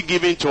authority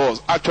given to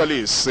us.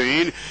 Actually, it's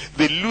saying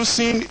the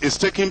loosing is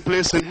taking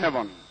place in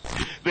heaven.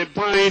 The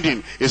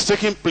binding is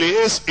taking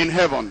place in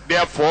heaven.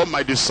 Therefore,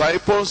 my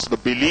disciples, the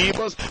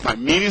believers, my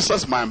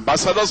ministers, my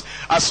ambassadors,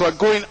 as we're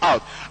going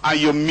out and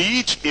you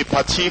meet a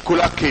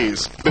particular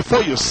case,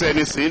 before you say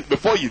anything,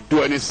 before you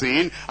do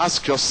anything,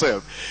 ask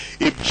yourself,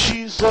 if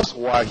Jesus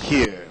were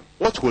here,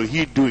 what will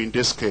he do in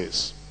this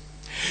case?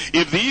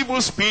 If the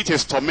evil spirit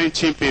is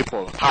tormenting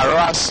people,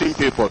 harassing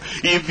people,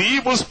 if the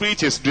evil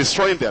spirit is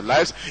destroying their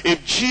lives,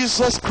 if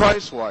Jesus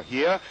Christ were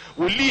here,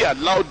 will he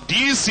allow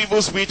this evil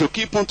spirit to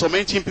keep on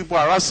tormenting people,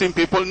 harassing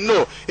people?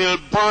 No, he'll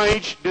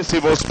bind this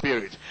evil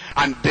spirit.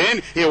 And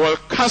then he will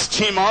cast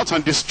him out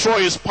and destroy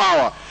his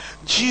power.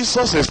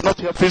 Jesus is not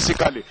here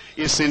physically.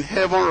 He's in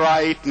heaven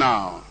right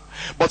now.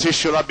 But he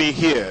should have been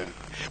here.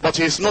 But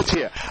he is not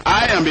here.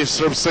 I am his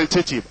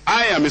representative.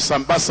 I am his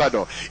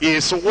ambassador. He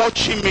is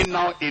watching me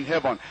now in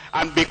heaven.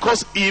 And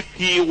because if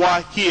he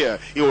were here,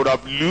 he would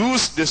have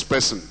loosed this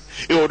person.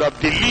 He would have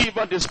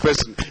delivered this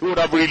person. He would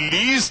have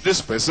released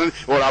this person.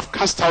 He would have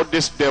cast out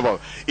this devil.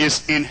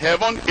 He's in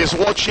heaven. He's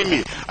watching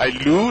me. I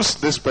loose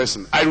this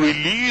person. I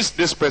release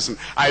this person.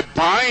 I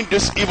bind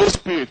this evil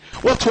spirit.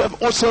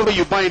 Whatsoever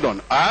you bind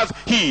on earth,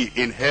 he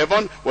in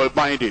heaven will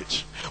bind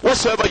it.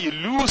 Whatsoever you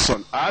loose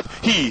on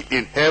earth, he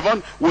in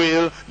heaven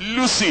will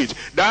loose it.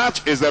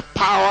 That is the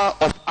power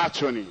of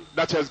attorney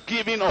that has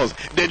given us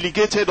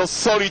delegated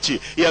authority.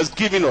 He has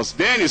given us.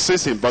 Then it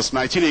says in verse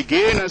 19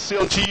 again, I say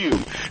unto you,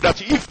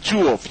 that if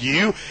two of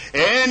you,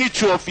 any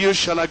two of you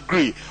shall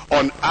agree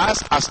on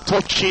us as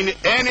touching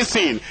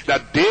anything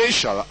that they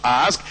shall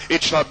ask,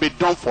 it shall be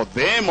done for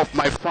them of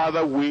my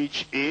Father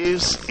which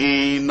is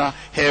in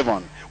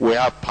heaven. We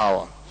have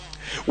power.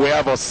 We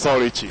have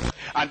authority.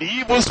 And the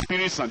evil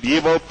spirits and the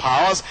evil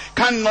powers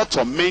cannot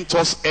torment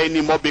us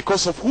anymore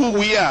because of who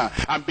we are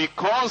and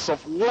because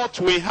of what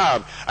we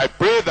have. I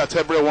pray that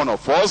every one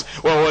of us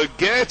will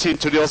get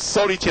into the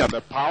authority and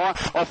the power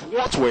of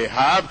what we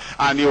have,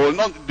 and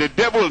the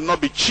devil will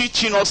not be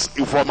cheating us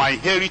for my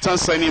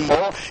inheritance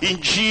anymore,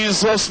 in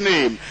Jesus'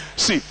 name.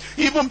 See,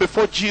 even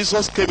before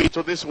Jesus came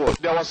into this world,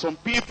 there were some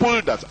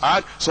people that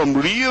had some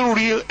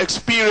real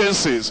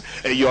experiences.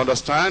 And you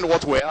understand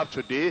what we have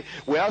today?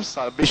 We have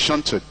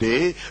salvation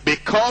today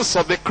because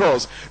of the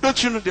cross.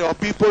 Don't you know there are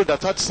people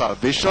that had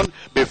salvation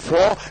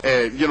before,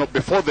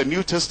 before the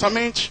New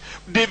Testament?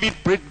 David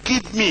prayed,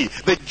 give me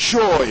the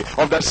joy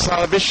of that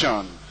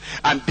salvation.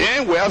 And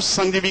then we have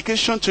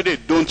sanctification today.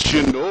 Don't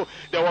you know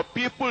there were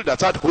people that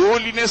had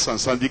holiness and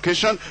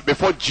sanctification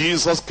before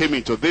Jesus came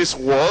into this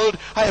world?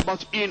 How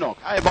about Enoch?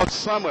 How about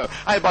Samuel?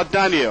 How about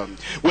Daniel?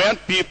 We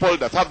had people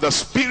that have the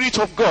Spirit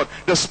of God,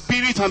 the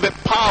Spirit and the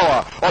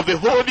power of the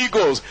Holy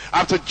Ghost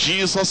after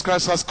Jesus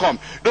Christ has come.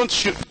 Do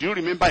you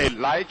remember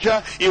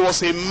Elijah? He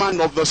was a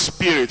man of the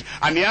Spirit,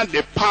 and he had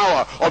the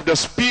power of the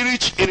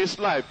Spirit in his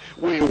life.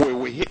 We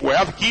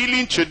have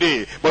healing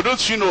today, but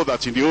don't you know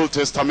that in the Old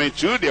Testament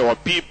too, there were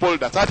people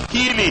that had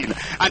healing,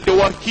 and they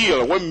were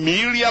healed. When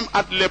Miriam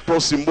had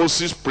leprosy,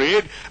 Moses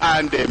prayed,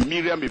 and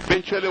Miriam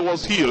eventually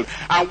was healed.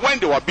 And when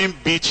they were being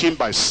beaten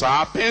by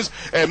serpents,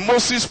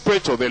 Moses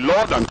prayed to the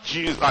Lord,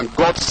 and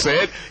God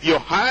said, you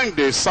hang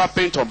the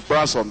serpent on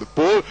brass on the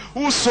pole,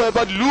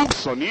 whosoever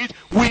looks on it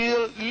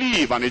will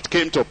live. And it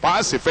came to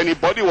pass, if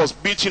anybody was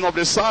beaten of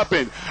the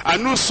serpent,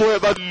 and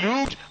whosoever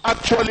looked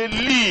actually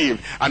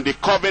lived, and the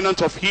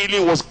covenant of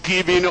healing was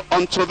given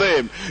unto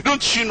them.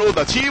 Don't you know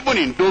that even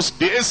in those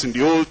days in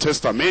the Old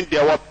Testament,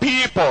 there were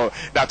people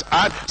that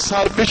had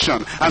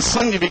salvation and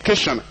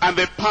sanctification and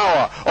the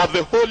power of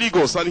the Holy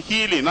Ghost and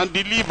healing and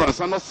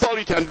deliverance and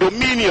authority and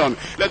dominion?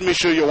 Let me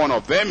show you one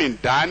of them in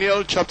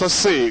Daniel chapter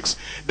 6.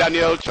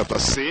 Daniel chapter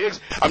 6,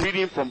 I'm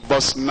reading from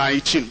verse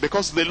 19,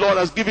 because the Lord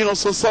has given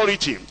us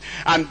authority,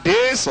 and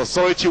this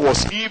authority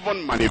was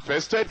even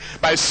manifested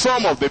by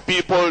some of the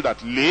people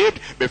that lived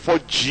before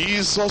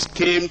Jesus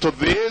came to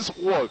this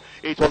world.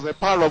 It was the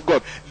power of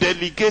God,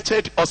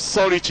 delegated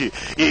authority.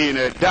 In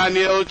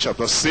Daniel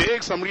chapter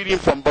 6, I'm reading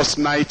from verse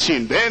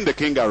 19. Then the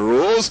king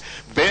arose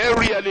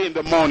very early in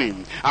the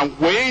morning, and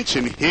went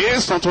in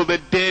haste unto the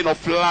den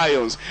of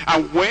lions.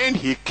 And when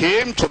he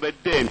came to the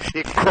den,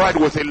 he cried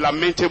with a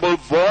lamentable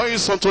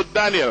voice unto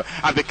Daniel.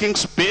 And the king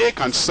spake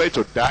and said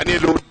to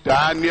Daniel, O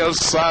Daniel,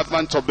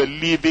 servant of the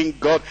living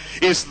God,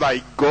 is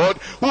thy God,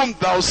 whom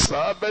thou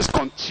servest,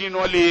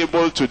 continually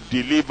able to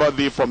deliver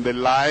thee from the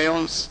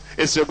lions?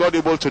 Is your God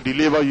able to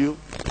deliver you?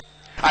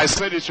 I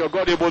said, is your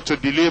God able to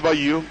deliver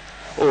you?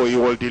 Oh, he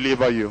will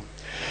deliver you.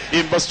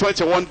 In verse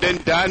 21, then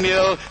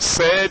Daniel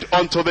said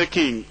unto the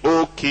king,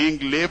 O king,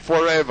 live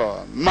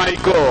forever. My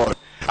God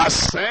has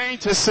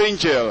sent his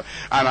angel,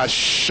 and has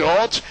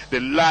shut the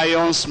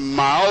lion's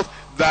mouth,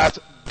 that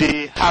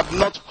they have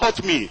not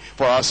hurt me,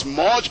 for as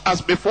much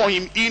as before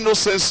him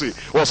innocency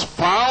was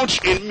found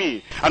in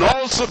me, and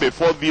also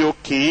before thee, O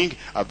king,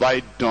 have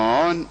I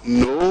done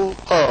no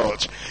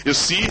hurt. You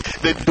see,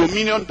 the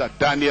dominion that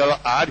Daniel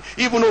had,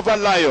 even over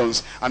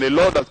lions, and the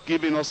Lord has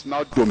given us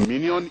now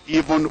dominion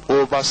even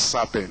over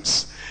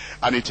serpents,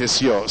 and it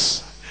is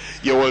yours.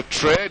 You will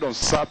tread on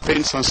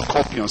serpents and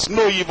scorpions.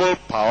 No evil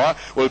power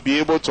will be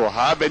able to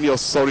have any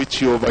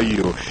authority over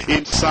you.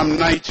 In Psalm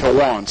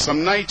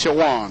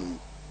 91,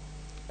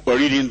 we're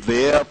reading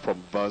there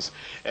from verse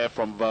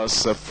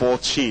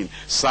 14.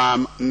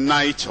 Psalm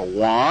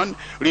 91,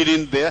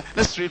 reading there.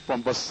 Let's read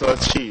from verse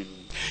 13.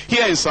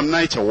 Here in Psalm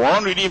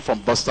 91, reading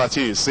from verse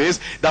 13, it says,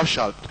 Thou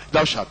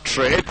shalt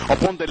tread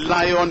upon the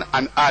lion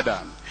and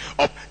adder,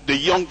 of the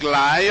young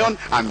lion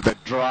and the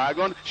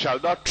dragon shall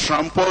thou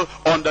trample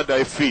under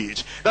thy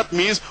feet. That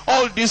means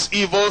all these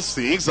evil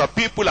things that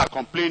people are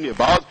complaining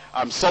about,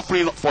 I'm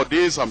suffering for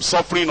this, I'm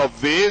suffering of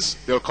this,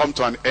 they'll come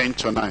to an end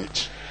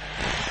tonight.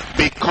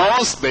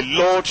 Because the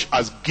Lord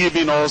has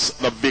given us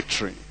the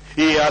victory.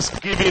 He has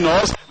given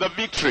us the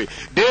victory.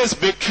 This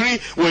victory,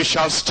 we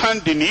shall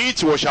stand in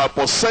it, we shall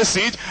possess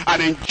it,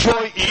 and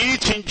enjoy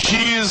it in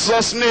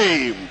Jesus'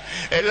 name.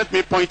 Let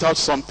me point out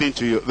something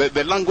to you.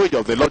 The language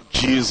of the Lord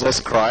Jesus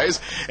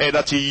Christ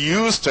that he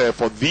used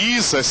for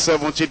these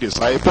 70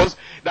 disciples,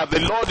 that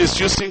the Lord is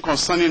using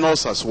concerning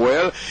us as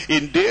well,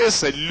 in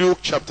this Luke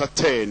chapter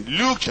 10.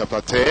 Luke chapter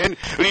 10,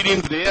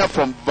 reading there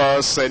from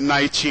verse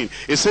 19.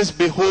 It says,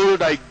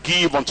 Behold, I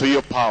give unto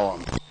you power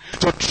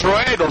to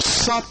tread on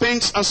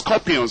serpents and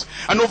scorpions,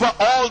 and over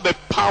all the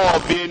power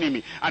of the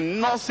enemy,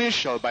 and nothing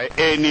shall by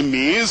any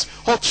means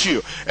hurt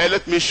you.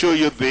 Let me show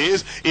you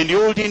this. In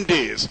the olden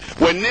days,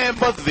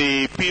 whenever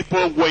the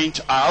people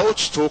went out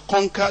to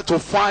conquer, to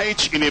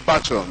fight in a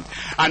battle,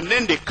 and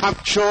then they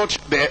captured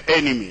their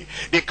enemy.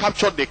 They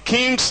captured the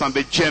kings and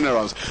the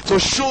generals. To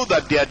show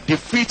that they had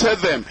defeated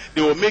them,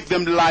 they will make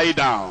them lie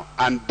down.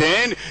 And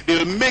then they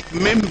will make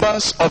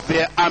members of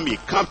their army,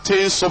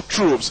 captains of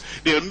troops.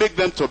 They will make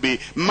them to be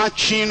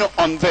marching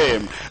on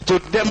them, to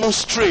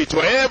demonstrate to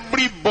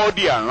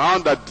everybody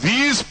around that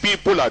these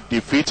people are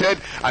defeated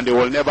and they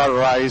will never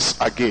rise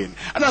again.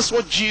 And that's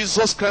what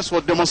Jesus Christ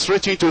was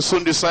demonstrating to his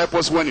own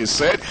disciples when he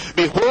said,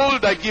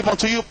 behold, I give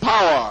unto you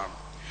power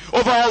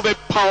over all the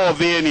power of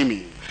the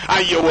enemy,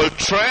 and you will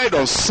tread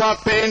on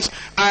serpents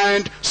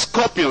and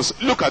scorpions.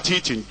 Look at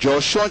it in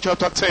Joshua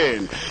chapter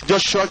 10.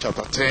 Joshua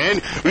chapter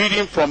 10,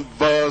 reading from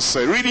verse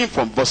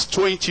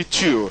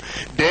 22.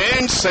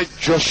 Then said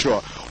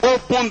Joshua,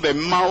 open the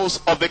mouths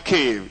of the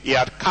cave. He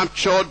had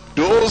captured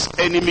those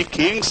enemy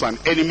kings and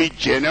enemy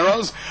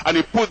generals, and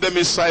he put them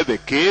inside the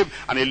cave,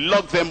 and he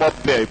locked them up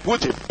there. He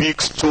put a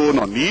big stone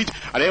on it,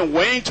 and then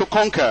went to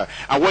conquer.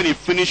 And when he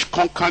finished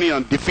conquering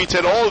and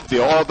defeated all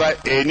the other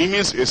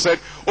enemies, he said,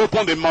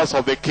 open the mouths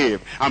of the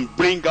cave, and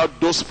bring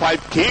out those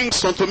 5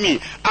 kings unto me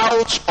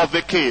out of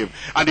the cave.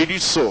 And he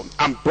did so,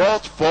 and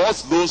brought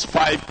forth those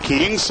 5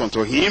 kings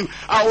unto him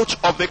out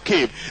of the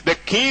cave. The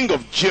king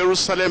of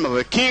Jerusalem, and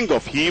the king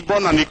of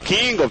Hebron, and the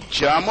king of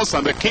Jarmuth,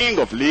 and the king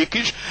of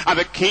Lachish, and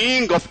the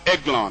king of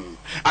Eglon.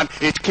 And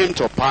it came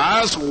to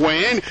pass,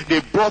 when they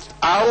brought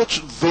out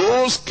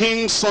those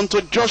kings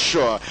unto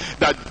Joshua,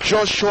 that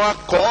Joshua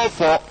called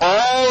for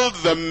all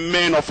the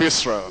men of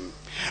Israel,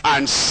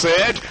 and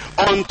said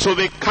unto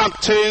the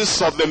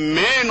captains of the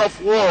men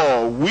of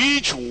war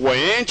which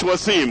went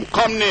with him,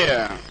 come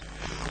near,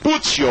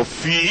 put your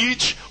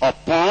feet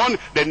upon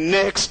the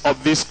necks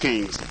of these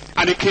kings.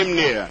 And they came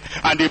near,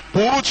 and they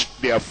put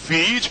their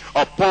feet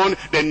upon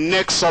the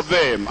necks of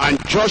them.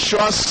 And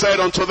Joshua said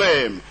unto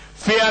them,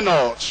 fear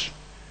not,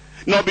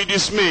 nor be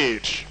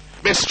dismayed,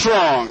 be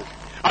strong,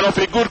 and of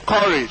a good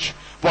courage,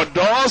 for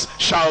thus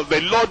shall the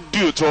Lord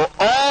do to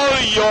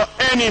all your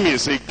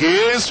enemies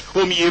against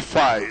whom ye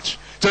fight.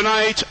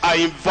 Tonight I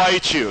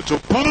invite you to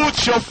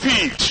put your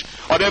feet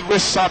on every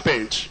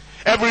serpent,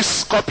 every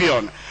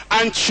scorpion,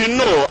 and to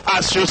know,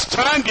 as you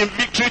stand in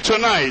victory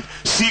tonight,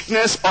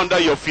 sickness under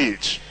your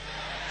feet,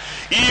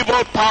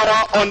 evil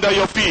power under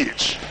your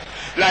feet.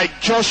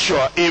 Like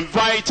Joshua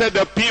invited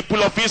the people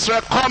of Israel,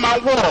 come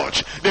and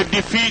watch the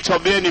defeat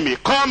of the enemy.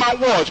 Come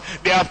and watch.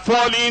 They are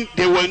falling,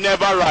 they will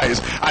never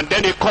rise. And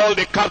then he called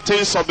the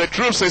captains of the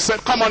troops. He said,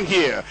 come on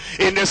here.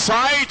 In the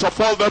sight of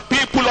all the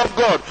people of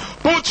God,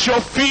 put your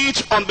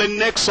feet on the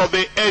necks of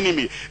the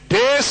enemy.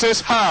 This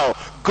is how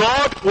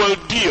God will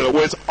deal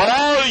with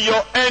all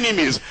your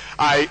enemies.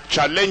 I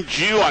challenge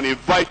you and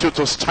invite you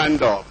to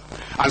stand up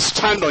and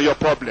stand on your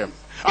problem.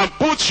 And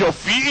put your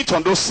feet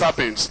on those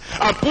serpents,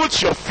 and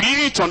put your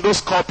feet on those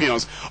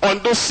scorpions, on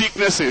those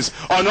sicknesses,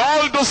 on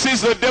all those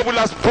things the devil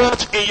has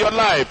brought in your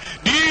life.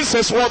 This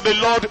is what the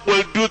Lord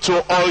will do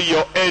to all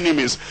your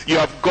enemies. You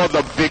have got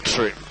the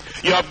victory.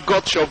 You have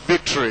got your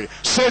victory.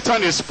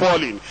 Satan is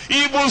falling.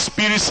 Evil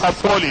spirits are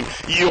falling.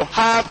 You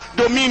have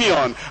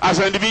dominion. As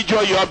an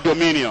individual, you have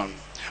dominion.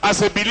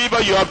 As a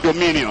believer, you have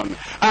dominion.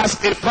 As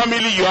a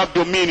family, you have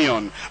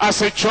dominion.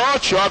 As a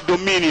church, you have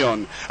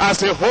dominion.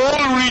 As a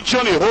whole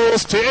region, a whole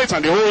state,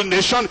 and a whole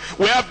nation,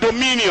 we have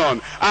dominion.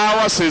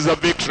 Ours is the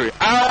victory.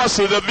 Ours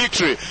is the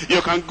victory.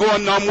 You can go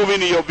on now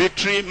moving in your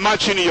victory,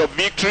 marching in your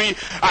victory,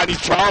 and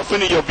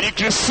triumphing in your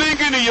victory,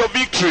 singing in your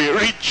victory,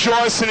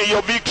 rejoicing in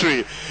your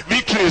victory.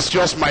 Victory is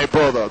just my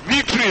brother.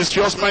 Victory is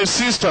just my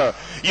sister.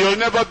 You'll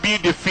never be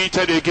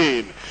defeated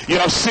again. You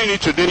have seen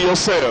it today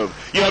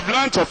yourself. You have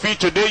learned of it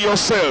today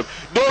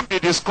yourself. Don't be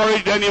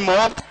discouraged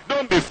anymore.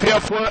 Don't be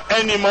fearful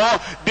anymore.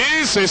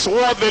 This is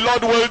what the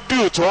Lord will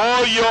do to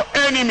all your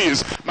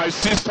enemies. My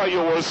sister, you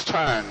will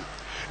stand.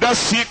 That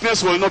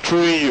sickness will not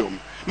ruin you.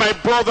 My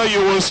brother, you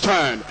will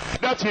stand.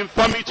 That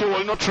infirmity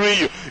will not ruin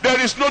you. There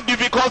is no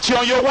difficulty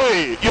on your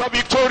way. You are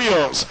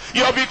victorious.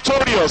 You are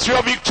victorious. You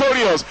are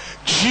victorious.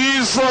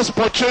 Jesus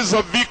purchased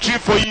a victory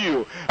for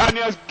you. And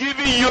he has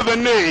given you the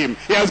name.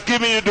 He has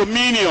given you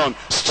dominion.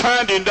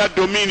 Stand in that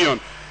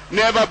dominion.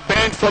 Never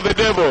bend for the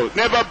devil.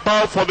 Never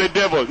bow for the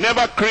devil.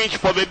 Never cringe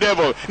for the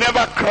devil.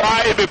 Never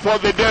cry before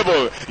the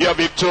devil. You are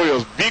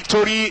victorious.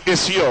 Victory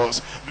is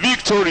yours.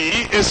 Victory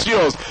is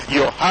yours.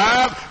 You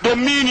have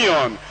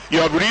dominion.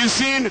 You have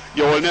risen.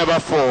 You will never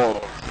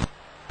fall.